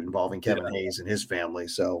with involving Kevin Hayes and his family.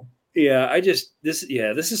 So this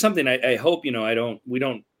is something I hope, we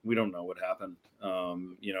don't know what happened.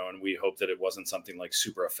 And we hope that it wasn't something like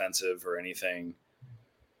super offensive or anything,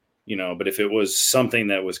 but if it was something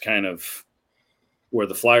that was kind of where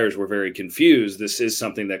the Flyers were very confused, this is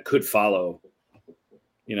something that could follow,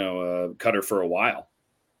 Cutter for a while.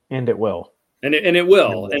 And it will. And it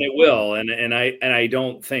will. And I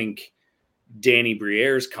don't think Danny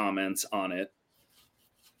Briere's comments on it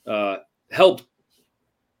helped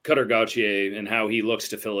Cutter Gauthier and how he looks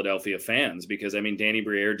to Philadelphia fans, because Danny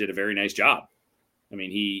Briere did a very nice job.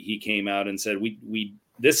 He came out and said, we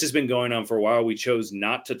this has been going on for a while. We chose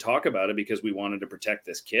not to talk about it because we wanted to protect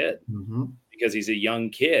this kid because he's a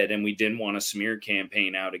young kid and we didn't want a smear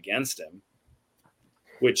campaign out against him,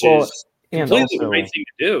 which is completely the right thing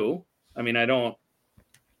to do.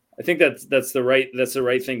 I think that's the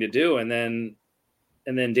right thing to do. And then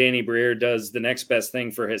Danny Briere does the next best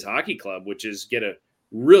thing for his hockey club, which is get a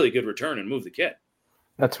really good return and move the kid.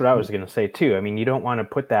 That's what I was going to say too. You don't want to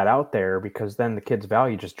put that out there because then the kid's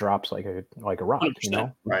value just drops like a rock,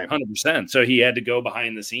 100%, right? 100%. So he had to go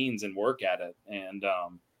behind the scenes and work at it. And,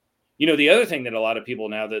 the other thing that a lot of people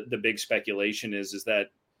now, the big speculation is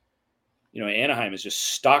that, Anaheim is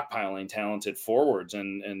just stockpiling talented forwards,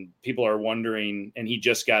 and people are wondering, and he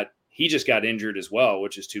just got injured as well,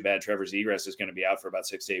 which is too bad. Trevor Zegras is going to be out for about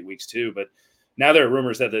 6 to 8 weeks too. But now there are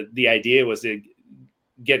rumors that the idea was to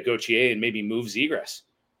get Gauthier and maybe move Zegras,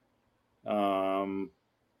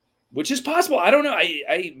 which is possible. I don't know.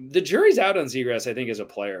 The jury's out on Zegras, I think, as a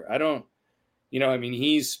player. I don't,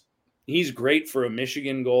 he's great for a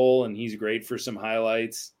Michigan goal and he's great for some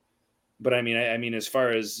highlights. But as far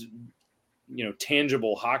as,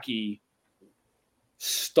 tangible hockey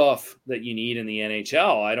stuff that you need in the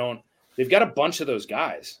NHL, they've got a bunch of those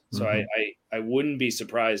guys. So I wouldn't be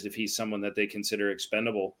surprised if he's someone that they consider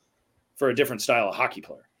expendable for a different style of hockey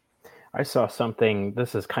player. I saw something,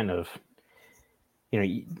 this is kind of,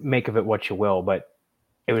 you make of it what you will, but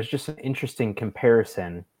it was just an interesting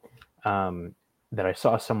comparison that I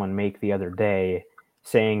saw someone make the other day,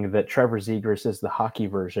 saying that Trevor Zegras is the hockey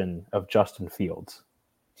version of Justin Fields.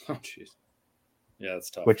 Oh, jeez. Yeah,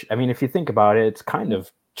 that's tough. Which, if you think about it, it's kind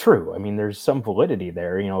of true. There's some validity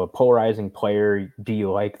there. A polarizing player, do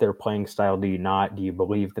you like their playing style? Do you not? Do you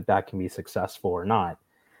believe that can be successful or not?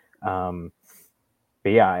 But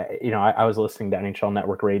yeah, I was listening to NHL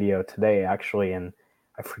Network Radio today, actually, and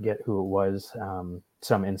I forget who it was.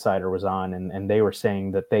 Some insider was on, and they were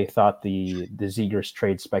saying that they thought the Zegras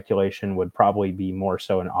trade speculation would probably be more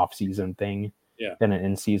so an off-season thing than an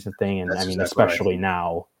in-season thing. And That's especially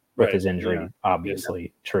now, with his injury,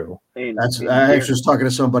 obviously true. I actually was talking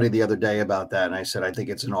to somebody the other day about that, and I said I think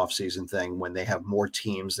it's an off-season thing when they have more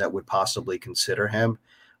teams that would possibly consider him.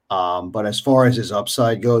 But as far as his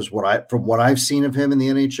upside goes, from what I've seen of him in the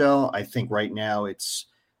NHL, I think right now it's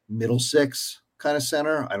middle six kind of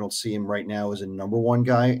center. I don't see him right now as a number one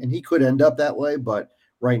guy, and he could end up that way, but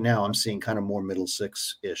right now I'm seeing kind of more middle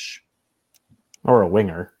six-ish. Or a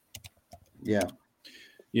winger. Yeah.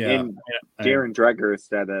 Yeah. And Darren Dreger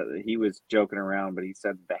said that he was joking around, but he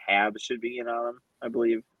said the Habs should be in on him, I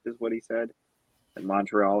believe is what he said. And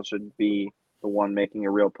Montreal should be the one making a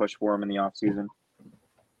real push for him in the offseason.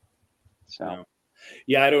 So,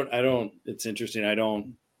 yeah, I don't, it's interesting. I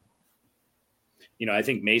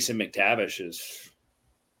think Mason McTavish is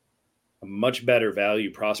a much better value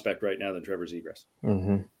prospect right now than Trevor Zegras.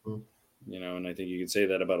 Mm-hmm. And I think you could say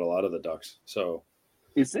that about a lot of the Ducks. So,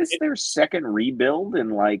 is this their second rebuild?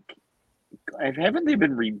 And haven't they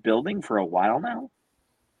been rebuilding for a while now?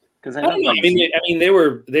 Because I don't know. I mean, they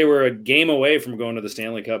were a game away from going to the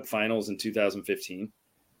Stanley Cup Finals in 2015.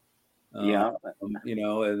 Yeah,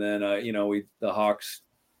 and then the Hawks.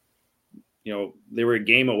 They were a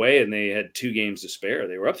game away and they had 2 games to spare.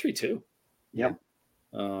 They were up 3-2. Yep.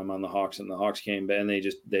 On the Hawks, and the Hawks came back and they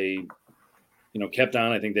kept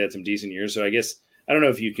on. I think they had some decent years. So I guess I don't know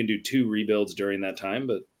if you can do 2 rebuilds during that time,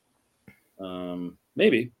 but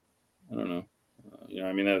maybe. I don't know.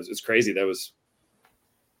 It's crazy. That was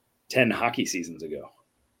 10 hockey seasons ago.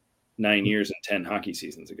 9 years and 10 hockey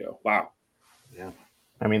seasons ago. Wow. Yeah.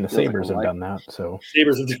 I mean, the Sabres have done that. So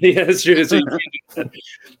Sabres, yeah, that's true. So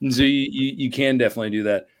you can definitely do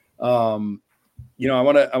that. I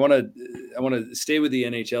want to stay with the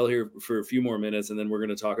NHL here for a few more minutes, and then we're going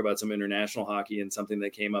to talk about some international hockey and something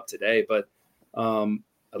that came up today. But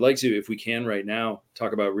I'd like to, if we can right now,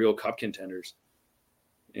 talk about real cup contenders.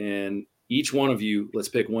 And each one of you, let's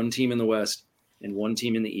pick one team in the West and one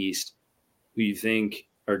team in the East who you think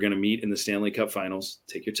are going to meet in the Stanley Cup Finals.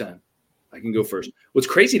 Take your time. I can go first. What's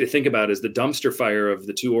crazy to think about is the dumpster fire of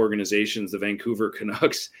the 2 organizations, the Vancouver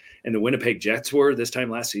Canucks and the Winnipeg Jets were this time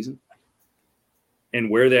last season, and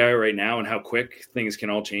where they are right now and how quick things can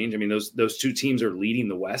all change. I mean, those 2 teams are leading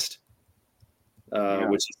the West,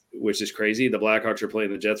 which is crazy. The Blackhawks are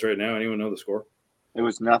playing the Jets right now. Anyone know the score? It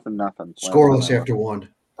was nothing. Scoreless after 1.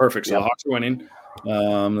 Perfect. So the Hawks are winning.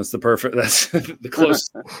 That's the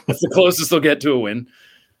closest. That's the closest they'll get to a win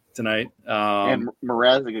tonight. And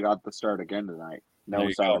Mrazek got the start again tonight. No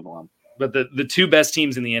Soderblom. But the 2 best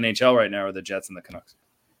teams in the NHL right now are the Jets and the Canucks.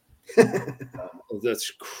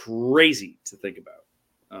 That's crazy to think about,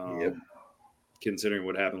 considering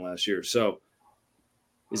what happened last year. So,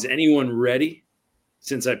 is anyone ready?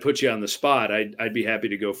 Since I put you on the spot, I'd be happy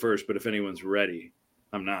to go first. But if anyone's ready,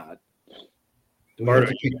 I'm not. Do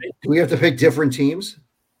we have to pick different teams?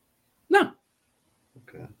 No.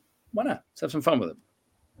 Okay. Why not? Let's have some fun with it.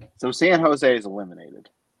 So San Jose is eliminated.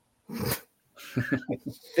 I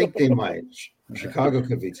think they might. Chicago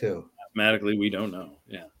could be too. Mathematically, we don't know.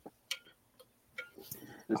 Yeah.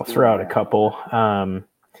 I'll throw out a couple.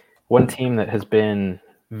 One team that has been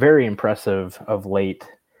very impressive of late,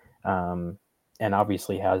 and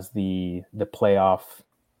obviously has the playoff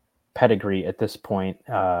pedigree at this point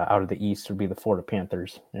out of the East would be the Florida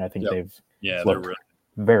Panthers. And I think they've looked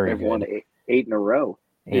very good. Won 8 in a row.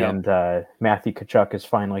 And Matthew Tkachuk is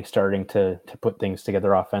finally starting to put things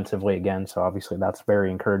together offensively again. So obviously that's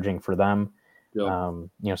very encouraging for them.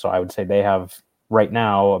 Yep. So I would say they have right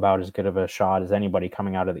now about as good of a shot as anybody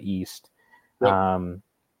coming out of the East. Yep.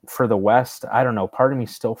 For the West, I don't know. Part of me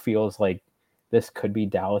still feels like this could be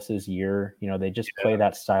Dallas's year. They just play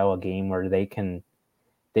that style of game where they can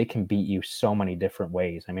beat you so many different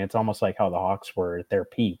ways. I mean, it's almost like how the Hawks were at their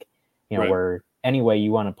peak, where any way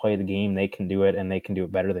you want to play the game, they can do it, and they can do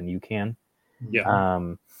it better than you can. Yeah.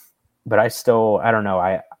 But I don't know.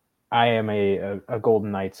 I am a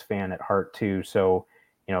Golden Knights fan at heart too. So,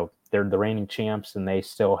 they're the reigning champs, and they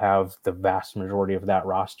still have the vast majority of that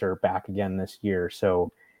roster back again this year.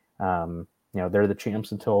 So, they're the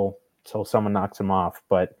champs until someone knocks them off.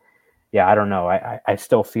 But yeah, I don't know. I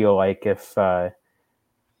still feel like if,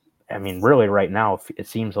 really right now, it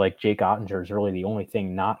seems like Jake Ottinger is really the only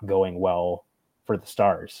thing not going well for the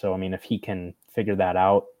Stars. So, if he can figure that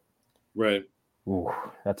out, right. Ooh,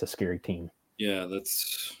 that's a scary team. Yeah,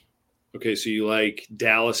 that's okay. So you like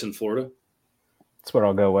Dallas and Florida? That's what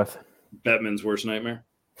I'll go with. Bettman's worst nightmare.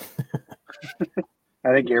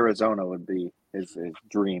 I think Arizona would be his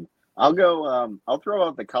dream. I'll go. I'll throw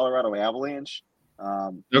out the Colorado Avalanche.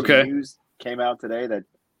 Okay. News came out today that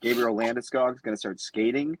Gabriel Landeskog is going to start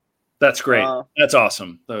skating. That's great. That's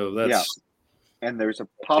awesome. So and there's a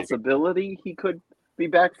possibility he could be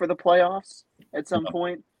back for the playoffs at some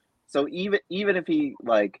point. So even if he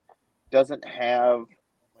like doesn't have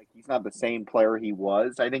like he's not the same player he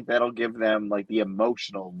was, I think that'll give them like the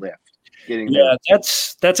emotional lift.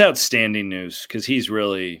 That's outstanding news because he's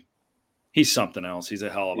something else. He's a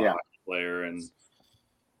hell of a hockey player, and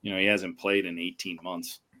he hasn't played in 18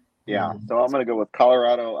 months. Yeah, so I'm going to go with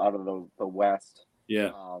Colorado out of the West.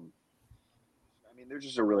 Yeah, I mean they're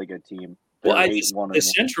just a really good team. Well, I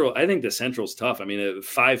think the Central's tough. I mean,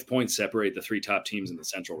 5 points separate the 3 top teams in the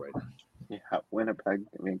Central right now. Yeah, Winnipeg,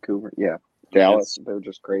 Vancouver, Dallas. They're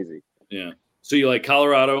just crazy. Yeah. So you like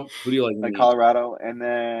Colorado? Who do you like? Like Colorado, and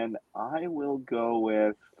then I will go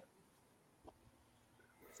with.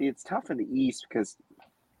 See, it's tough in the East because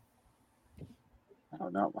I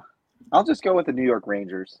don't know. I'll just go with the New York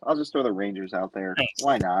Rangers. I'll just throw the Rangers out there. Nice.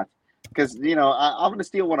 Why not? Because I'm going to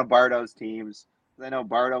steal one of Bardo's teams. I know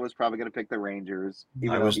Bardo was probably going to pick the Rangers.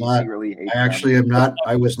 I was not. I actually am not.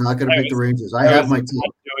 I was not going to pick the Rangers. I have my team.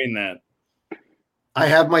 Doing that. I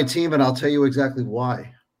have my team, and I'll tell you exactly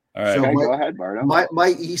why. All right. So go ahead, Bardo.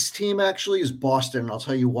 My East team actually is Boston, and I'll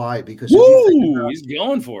tell you why. Because he's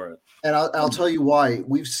going for it. And I'll tell you why.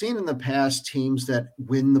 We've seen in the past teams that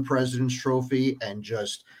win the President's Trophy and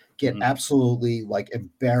just get absolutely like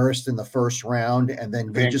embarrassed in the first round, and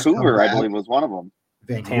then Vancouver, I believe, was one of them.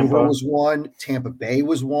 Vancouver was one. Tampa Bay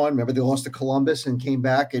was one. Remember, they lost to Columbus and came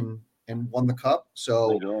back and won the cup.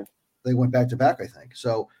 So they went back to back, I think.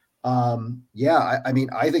 So, I mean,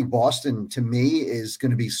 I think Boston, to me, is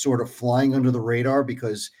going to be sort of flying under the radar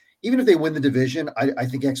because even if they win the division, I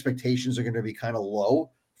think expectations are going to be kind of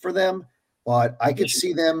low for them. But I could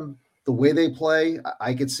see them, the way they play,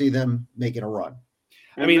 I could see them making a run.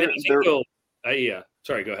 I mean, yeah.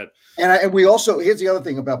 Sorry, go ahead. And we also, here's the other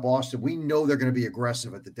thing about Boston. We know they're going to be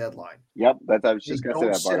aggressive at the deadline. Yep, I was just going to say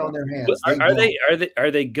that. Sit on their hands. Are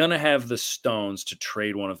they going to have the stones to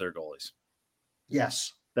trade one of their goalies?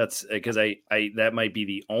 Yes. That's because that might be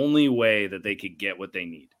the only way that they could get what they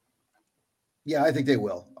need. Yeah, I think they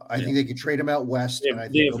will. I think they could trade them out west.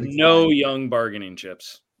 They have no young bargaining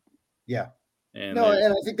chips. Yeah. And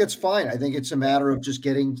I think that's fine. I think it's a matter of just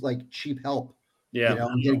getting like cheap help. Yeah.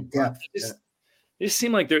 And getting depth. They just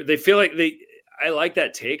seem like they feel like I like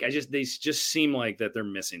that take. They just seem like that they're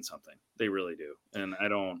missing something. They really do. And I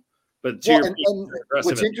don't, but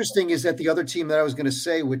what's interesting is that the other team that I was going to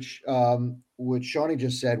say, which Shawnee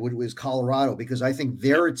just said, was Colorado, because I think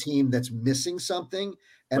they're a team that's missing something.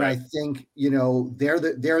 And I think,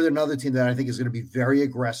 they're another team that I think is going to be very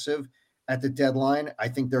aggressive at the deadline. I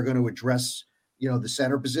think they're going to address, the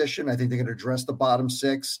center position. I think they're going to address the bottom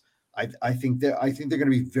 6. I think they're going to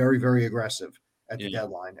be very, very aggressive at the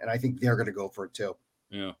deadline, and I think they're going to go for it too.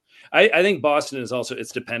 Yeah, I think Boston is also,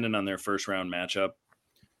 it's dependent on their first round matchup.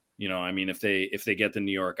 I mean, if they get the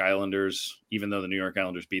New York Islanders, even though the New York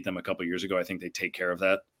Islanders beat them a couple of years ago, I think they take care of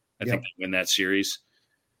that. I think they win that series.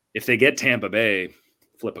 If they get Tampa Bay,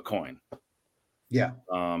 flip a coin. Yeah.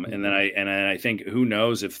 And then I think, who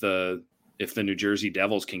knows if the New Jersey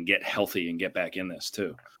Devils can get healthy and get back in this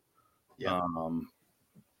too. Yeah.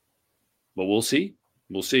 But we'll see.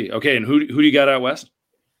 We'll see. Okay, and who do you got out west?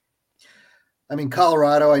 I mean,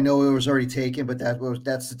 Colorado, I know it was already taken, but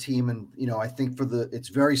that's the team, and I think it's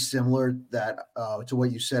very similar to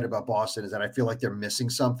what you said about Boston, is that I feel like they're missing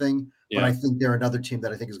something, but I think they're another team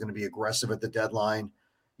that I think is going to be aggressive at the deadline.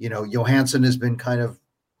 Johansson has been kind of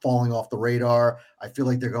falling off the radar. I feel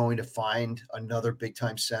like they're going to find another big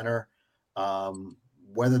time center,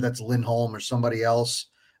 whether that's Lindholm or somebody else.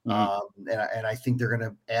 And I think they're going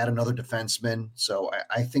to add another defenseman. So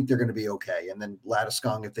I think they're going to be okay. And then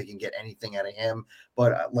Landeskog, if they can get anything out of him.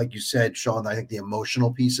 But like you said, Sean, I think the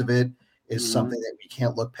emotional piece of it is something that we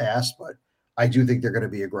can't look past. But I do think they're going to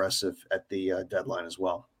be aggressive at the deadline as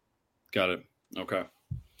well. Got it. Okay.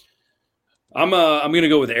 I'm going to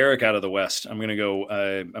go with Eric out of the West. I'm going to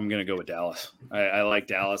go with Dallas. I like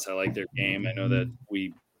Dallas. I like their game. I know that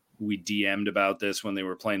we DM'd about this when they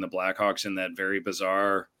were playing the Blackhawks in that very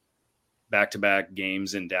bizarre back-to-back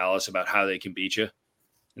games in Dallas about how they can beat you.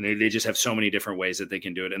 And they just have so many different ways that they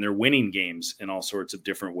can do it. And they're winning games in all sorts of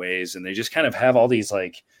different ways. And they just kind of have all these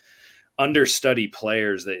like understudy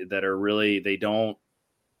players that are really, they don't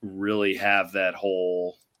really have that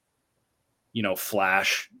whole,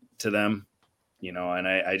 flash to them, and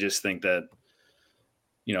I just think that,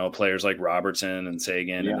 players like Robertson and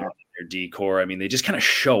Sagan and their D-core, I mean, they just kind of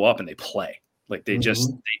show up and they play. Like they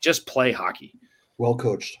just play hockey. Well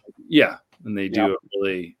coached. Yeah. And they do a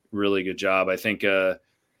really, really good job. I think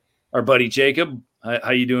our buddy Jacob,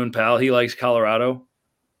 how you doing, pal? He likes Colorado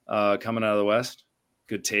coming out of the West.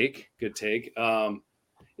 Good take.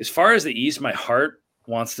 As far as the East, my heart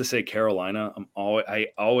wants to say Carolina, I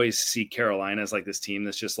always see Carolina as like this team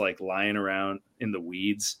that's just like lying around in the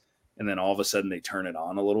weeds, and then all of a sudden they turn it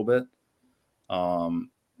on a little bit.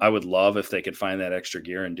 I would love if they could find that extra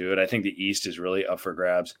gear and do it. I think the East is really up for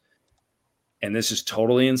grabs. And this is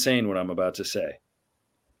totally insane what I'm about to say.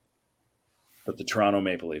 But the Toronto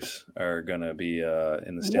Maple Leafs are going to be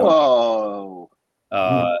in the Stanley Cup.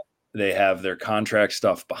 Whoa. They have their contract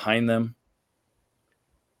stuff behind them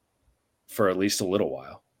for at least a little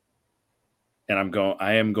while. And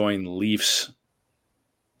I am going Leafs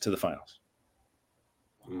to the finals.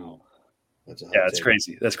 Wow. It's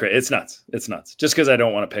crazy. That's crazy. It's nuts. It's nuts. Just because I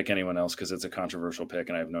don't want to pick anyone else because it's a controversial pick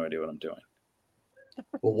and I have no idea what I'm doing.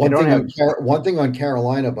 Well, one thing on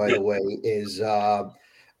Carolina, by the way, is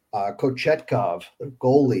Kochetkov, the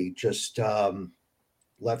goalie, just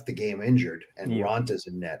left the game injured, and Ronta's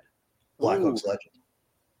in net. Blackhawks legend.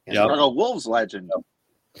 Chicago Wolves legend.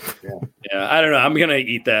 Yeah, I don't know. I'm gonna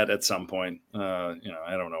eat that at some point. I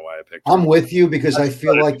don't know why I picked. I'm with you because I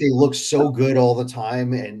feel like they look so good all the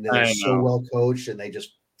time, and they're so well coached, and they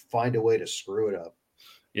just find a way to screw it up.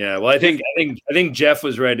 Yeah, well, I think Jeff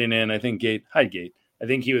was writing in. I think Gate. Hi, Gate. I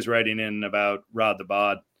think he was writing in about Rod the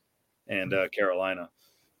Bod and Carolina,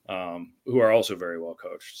 who are also very well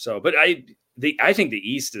coached. So, but I think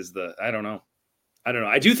the East is I don't know.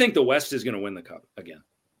 I do think the West is going to win the Cup again.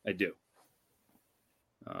 I do.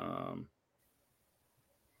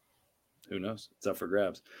 Who knows? It's up for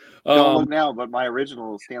grabs. Don't look now, but my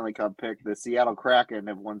original Stanley Cup pick, the Seattle Kraken,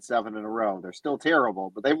 have won 7 in a row. They're still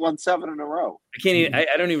terrible, but they've won 7 in a row. I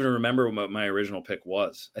don't even remember what my original pick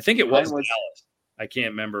was. I think it was Dallas. I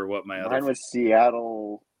can't remember what mine was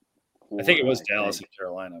Seattle. Florida, I think it was Dallas and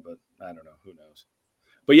Carolina, but I don't know. Who knows?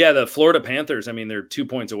 But yeah, the Florida Panthers, I mean, they're 2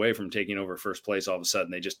 points away from taking over first place. All of a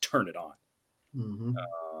sudden, they just turn it on. Mm-hmm.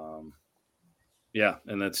 Yeah,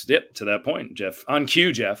 and that's it to that point, Jeff. On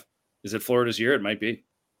cue, Jeff. Is it Florida's year? It might be.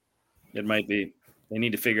 It might be. They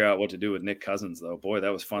need to figure out what to do with Nick Cousins, though. Boy,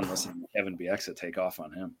 that was fun listening to Kevin Bieksa take off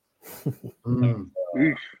on him.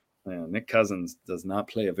 Nick Cousins does not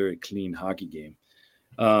play a very clean hockey game.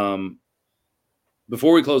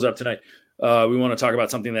 Before we close up tonight, we want to talk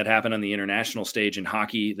about something that happened on the international stage in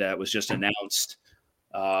hockey that was just announced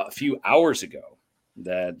a few hours ago,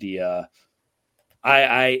 that the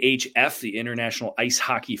IIHF, the International Ice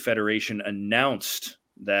Hockey Federation, announced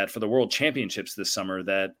that for the World Championships this summer,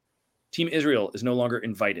 that Team Israel is no longer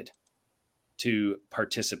invited to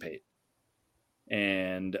participate.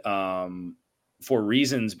 And for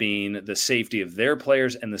reasons being the safety of their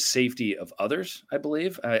players and the safety of others, I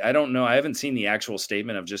believe. I don't know. I haven't seen the actual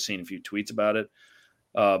statement. I've just seen a few tweets about it.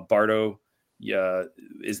 Bardo,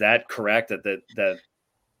 is that correct?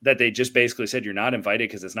 That they just basically said you're not invited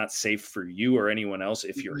because it's not safe for you or anyone else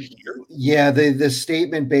if you're here? Yeah, the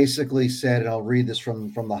statement basically said, and I'll read this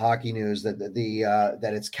from the Hockey News, that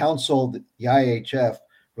that its council, the IIHF,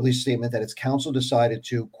 released a statement that its council decided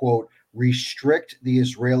to, quote, restrict the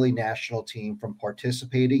Israeli national team from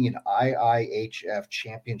participating in IIHF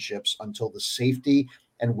championships until the safety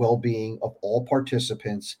and well-being of all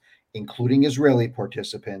participants, including Israeli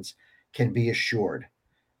participants, can be assured.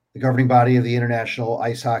 The governing body of the International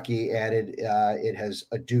Ice Hockey added it has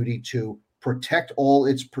a duty to protect all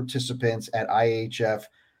its participants at IIHF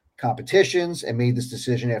competitions and made this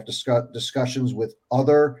decision after discussions with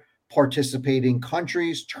other participating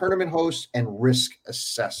countries, tournament hosts, and risk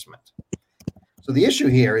assessment. So the issue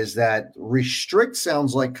here is that restrict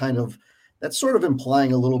sounds like that's sort of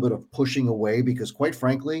implying a little bit of pushing away, because quite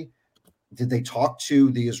frankly, did they talk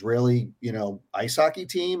to the Israeli, ice hockey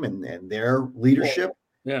team and their leadership?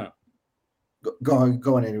 Yeah. Going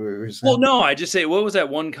anywhere. Well, no, I just say, what was that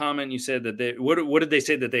one comment you said that they, what did they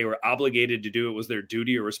say that they were obligated to do? It was their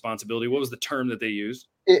duty or responsibility. What was the term that they used?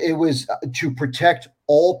 It was to protect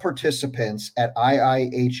all participants at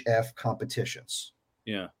IIHF competitions.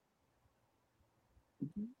 Yeah.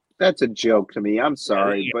 That's a joke to me. I'm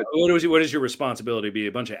sorry, but what is your responsibility? Be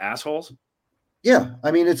a bunch of assholes? Yeah.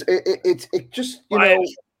 I mean, it just,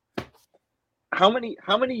 how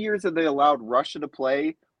many years have they allowed Russia to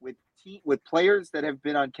play with players that have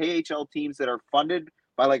been on KHL teams that are funded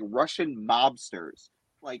by like Russian mobsters?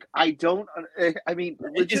 Like, legitimately,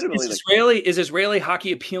 is Israeli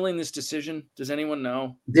hockey appealing this decision? Does anyone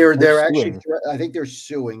know? They're actually, I think they're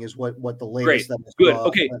suing is what the latest. Great. Good.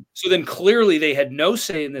 Okay. So then clearly they had no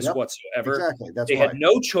say in this whatsoever. Exactly. They had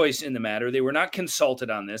no choice in the matter. They were not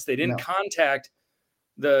consulted on this. They didn't contact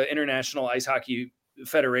the International Ice Hockey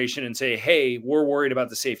Federation and say, hey, we're worried about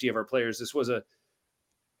the safety of our players. This was a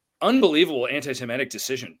unbelievable anti-Semitic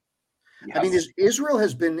decision. Yes. I mean, Israel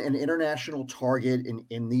has been an international target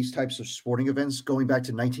in these types of sporting events going back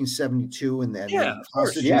to 1972 and then of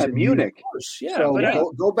course. Yeah, Munich. Of course. Yeah, so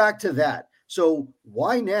but go back to that. So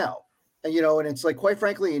why now? And, and it's like, quite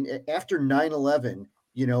frankly, after 9/11,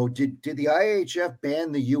 did the IHF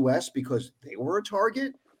ban the U.S. because they were a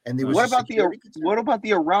target? And there was what about the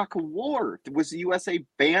Iraq War? Was the USA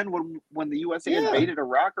banned when the USA invaded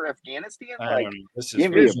Iraq or Afghanistan?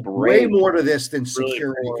 Give me a break. Way more to this than really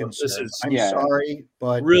security poor. concerns. I'm sorry,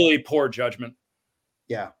 but really poor judgment.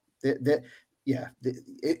 Yeah,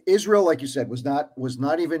 Israel, like you said, was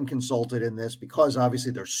not even consulted in this because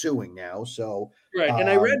obviously they're suing now. So right, and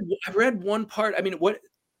I read one part. I mean,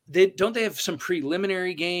 don't they have some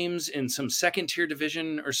preliminary games in some second tier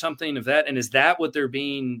division or something of that? And is that what they're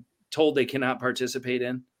being told they cannot participate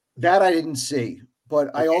in? That I didn't see, but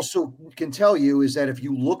okay. I also can tell you is that if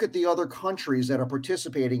you look at the other countries that are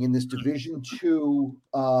participating in this Division II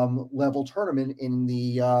level tournament in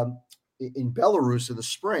Belarus in the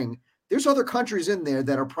spring, there's other countries in there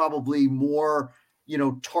that are probably more,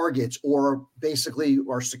 targets or basically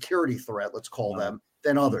our security threat, let's call them,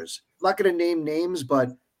 than others. I'm not going to name names, but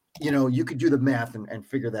you could do the math and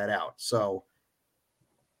figure that out. So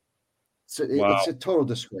it's a total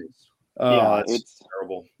disgrace. It's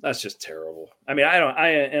terrible. That's just terrible. I mean,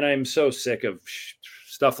 I'm so sick of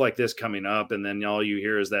stuff like this coming up. And then all you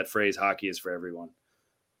hear is that phrase, hockey is for everyone.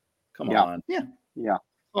 Come on. Yeah.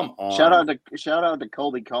 Come on. Shout out to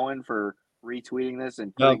Colby Cohen for retweeting this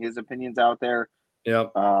and putting his opinions out there.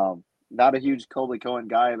 Yep. Not a huge Colby Cohen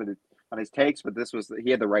guy, but on his takes, but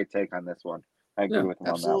he had the right take on this one. I agree with him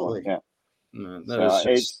absolutely. on that one.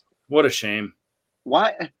 Yeah. Is what a shame.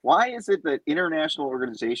 Why is it that international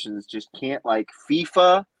organizations just can't, like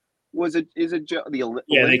FIFA the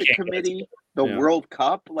Olympic Committee, the World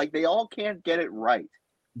Cup, like they all can't get it right.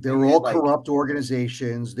 They're all corrupt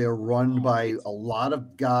organizations. They're run by a lot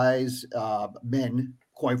of guys, men,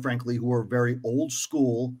 quite frankly, who are very old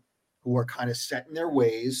school, who are kind of set in their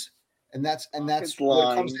ways, and that's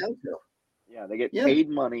what it comes down to. Yeah, they get paid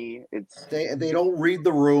money. They don't read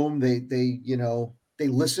the room. They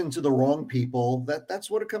listen to the wrong people. That's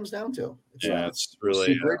what it comes down to. It's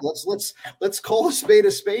really let's call a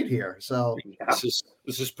spade here. So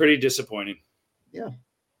this is pretty disappointing. Yeah.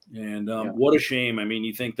 And what a shame. I mean,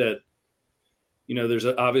 you think that, there's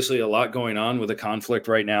obviously a lot going on with the conflict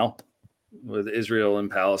right now with Israel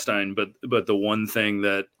and Palestine. But the one thing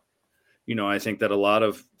that, I think that a lot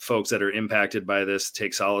of folks that are impacted by this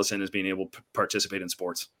take solace in is being able to participate in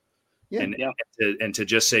sports. Yeah. And to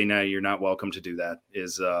just say, no, you're not welcome to do that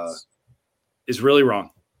is really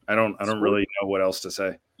wrong. I don't really know what else to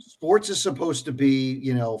say. Sports is supposed to be,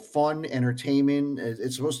 fun, entertainment.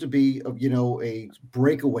 It's supposed to be, a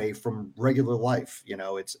breakaway from regular life.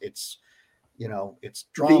 It's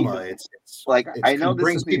drama. It's like, I know this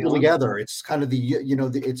brings people together. It's kind of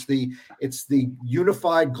it's the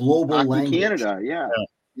unified global Hockey language. Canada.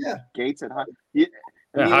 Yeah. Gates at hockey. The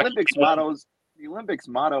Olympics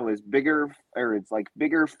motto is bigger, or it's like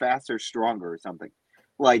bigger, faster, stronger, or something.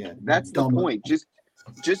 Like that's the point. Just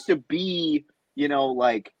to be,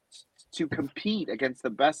 to compete against the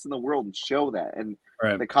best in the world and show that, and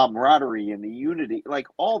the camaraderie and the unity, like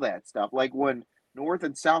all that stuff. Like when North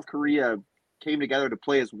and South Korea came together to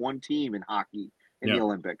play as one team in hockey in the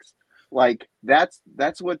Olympics. Like that's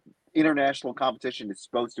what international competition is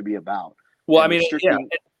supposed to be about. Well, I mean,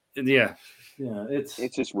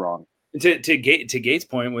 it's just wrong. To Gates'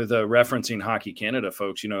 point with referencing Hockey Canada,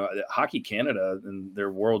 folks, Hockey Canada and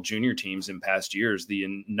their World Junior teams in past years,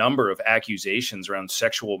 the number of accusations around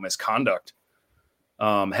sexual misconduct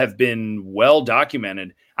have been well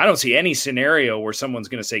documented. I don't see any scenario where someone's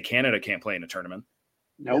going to say Canada can't play in a tournament.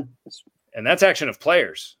 Nope. And that's action of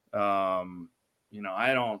players. I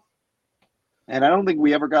don't. And I don't think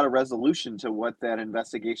we ever got a resolution to what that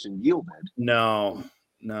investigation yielded. No.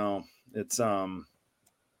 It's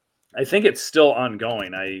I think it's still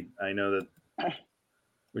ongoing. I know that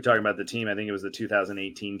we're talking about the team. I think it was the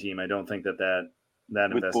 2018 team. I don't think that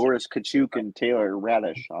with Boris Kachuk and Taylor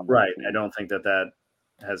Radish on right. I don't think that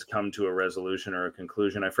has come to a resolution or a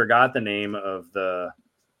conclusion. I forgot the name of I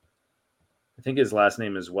think his last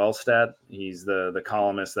name is Wellstat. He's the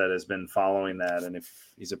columnist that has been following that, and if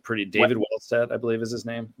he's David Wellstat, I believe is his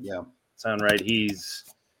name. Yeah, sound right. He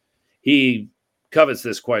covets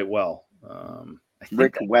this quite well.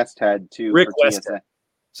 Rick Westhead too. Rick Westhead.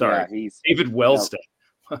 Sorry, he's David Wellstat.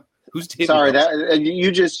 Who's David? Sorry,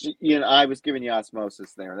 Wellstat? I was giving you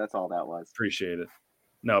osmosis there. That's all that was. Appreciate it.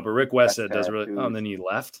 No, but Rick Westhead does really. Oh, and then you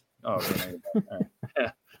left. Oh, okay.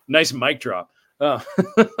 Right. Nice mic drop. Oh.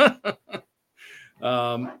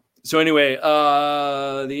 So anyway,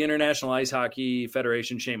 the International Ice Hockey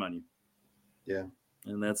Federation, shame on you. Yeah.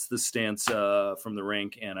 And that's the stance from the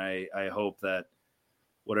rink. And I hope that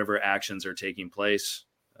whatever actions are taking place,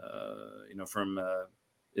 from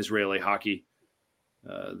Israeli hockey,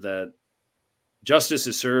 that justice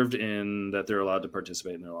is served and that they're allowed to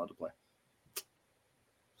participate and they're allowed to play.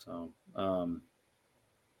 So,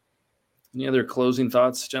 any other closing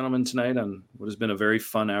thoughts, gentlemen, tonight on what has been a very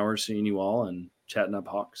fun hour seeing you all and chatting up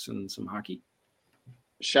Hawks and some hockey?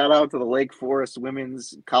 Shout out to the Lake Forest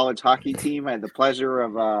women's college hockey team. I had the pleasure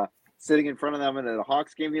of sitting in front of them at a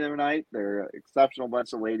Hawks game the other night. They're an exceptional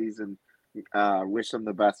bunch of ladies, and wish them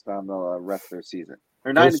the best on the rest of their season.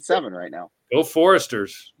 They're 9-7 right now. Go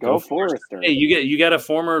Foresters! Go Foresters! Hey, you got a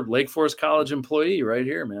former Lake Forest College employee right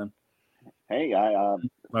here, man. Hey,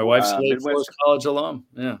 my wife's Lake Forest College alum.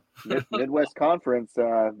 Yeah, Midwest Conference.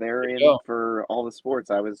 They're in for all the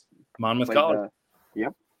sports. I was Monmouth College.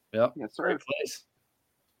 Yep. Yes, sir. Great place.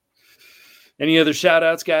 Any other shout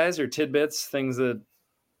outs, guys, or tidbits, things that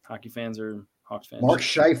hockey fans or Hawks fans? Mark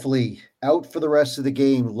Scheifele out for the rest of the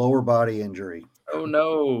game, lower body injury. Oh,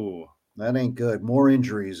 no. That ain't good. More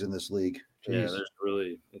injuries in this league. Jeez. Yeah, there's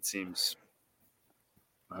really, it seems.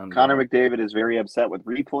 Connor McDavid is very upset with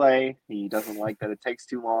replay. He doesn't like that it takes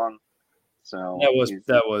too long. So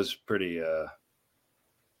that was pretty. The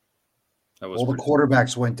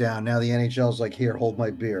quarterbacks went down. Now the NHL's like, here, hold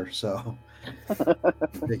my beer. So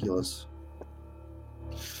ridiculous.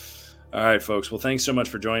 All right, folks. Well, thanks so much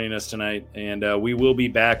for joining us tonight. And we will be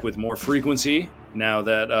back with more frequency now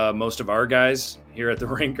that most of our guys here at the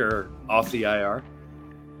rink are off the IR.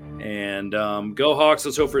 And go Hawks.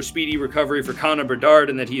 Let's hope for a speedy recovery for Connor Bedard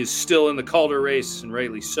and that he is still in the Calder race, and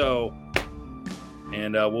rightly so.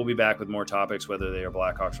 And we'll be back with more topics, whether they are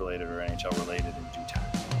Blackhawks related or NHL related, in due time.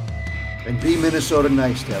 And be Minnesota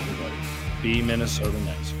nice to everybody. Be Minnesota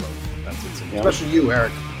nice, folks. That's it. Especially you,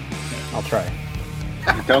 Eric. I'll try.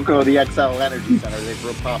 Don't go to the XL Energy Center. They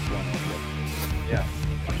throw popcorn at you. Yeah.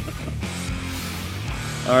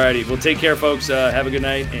 All righty. Well, take care, folks. Have a good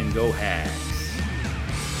night and go Hawks.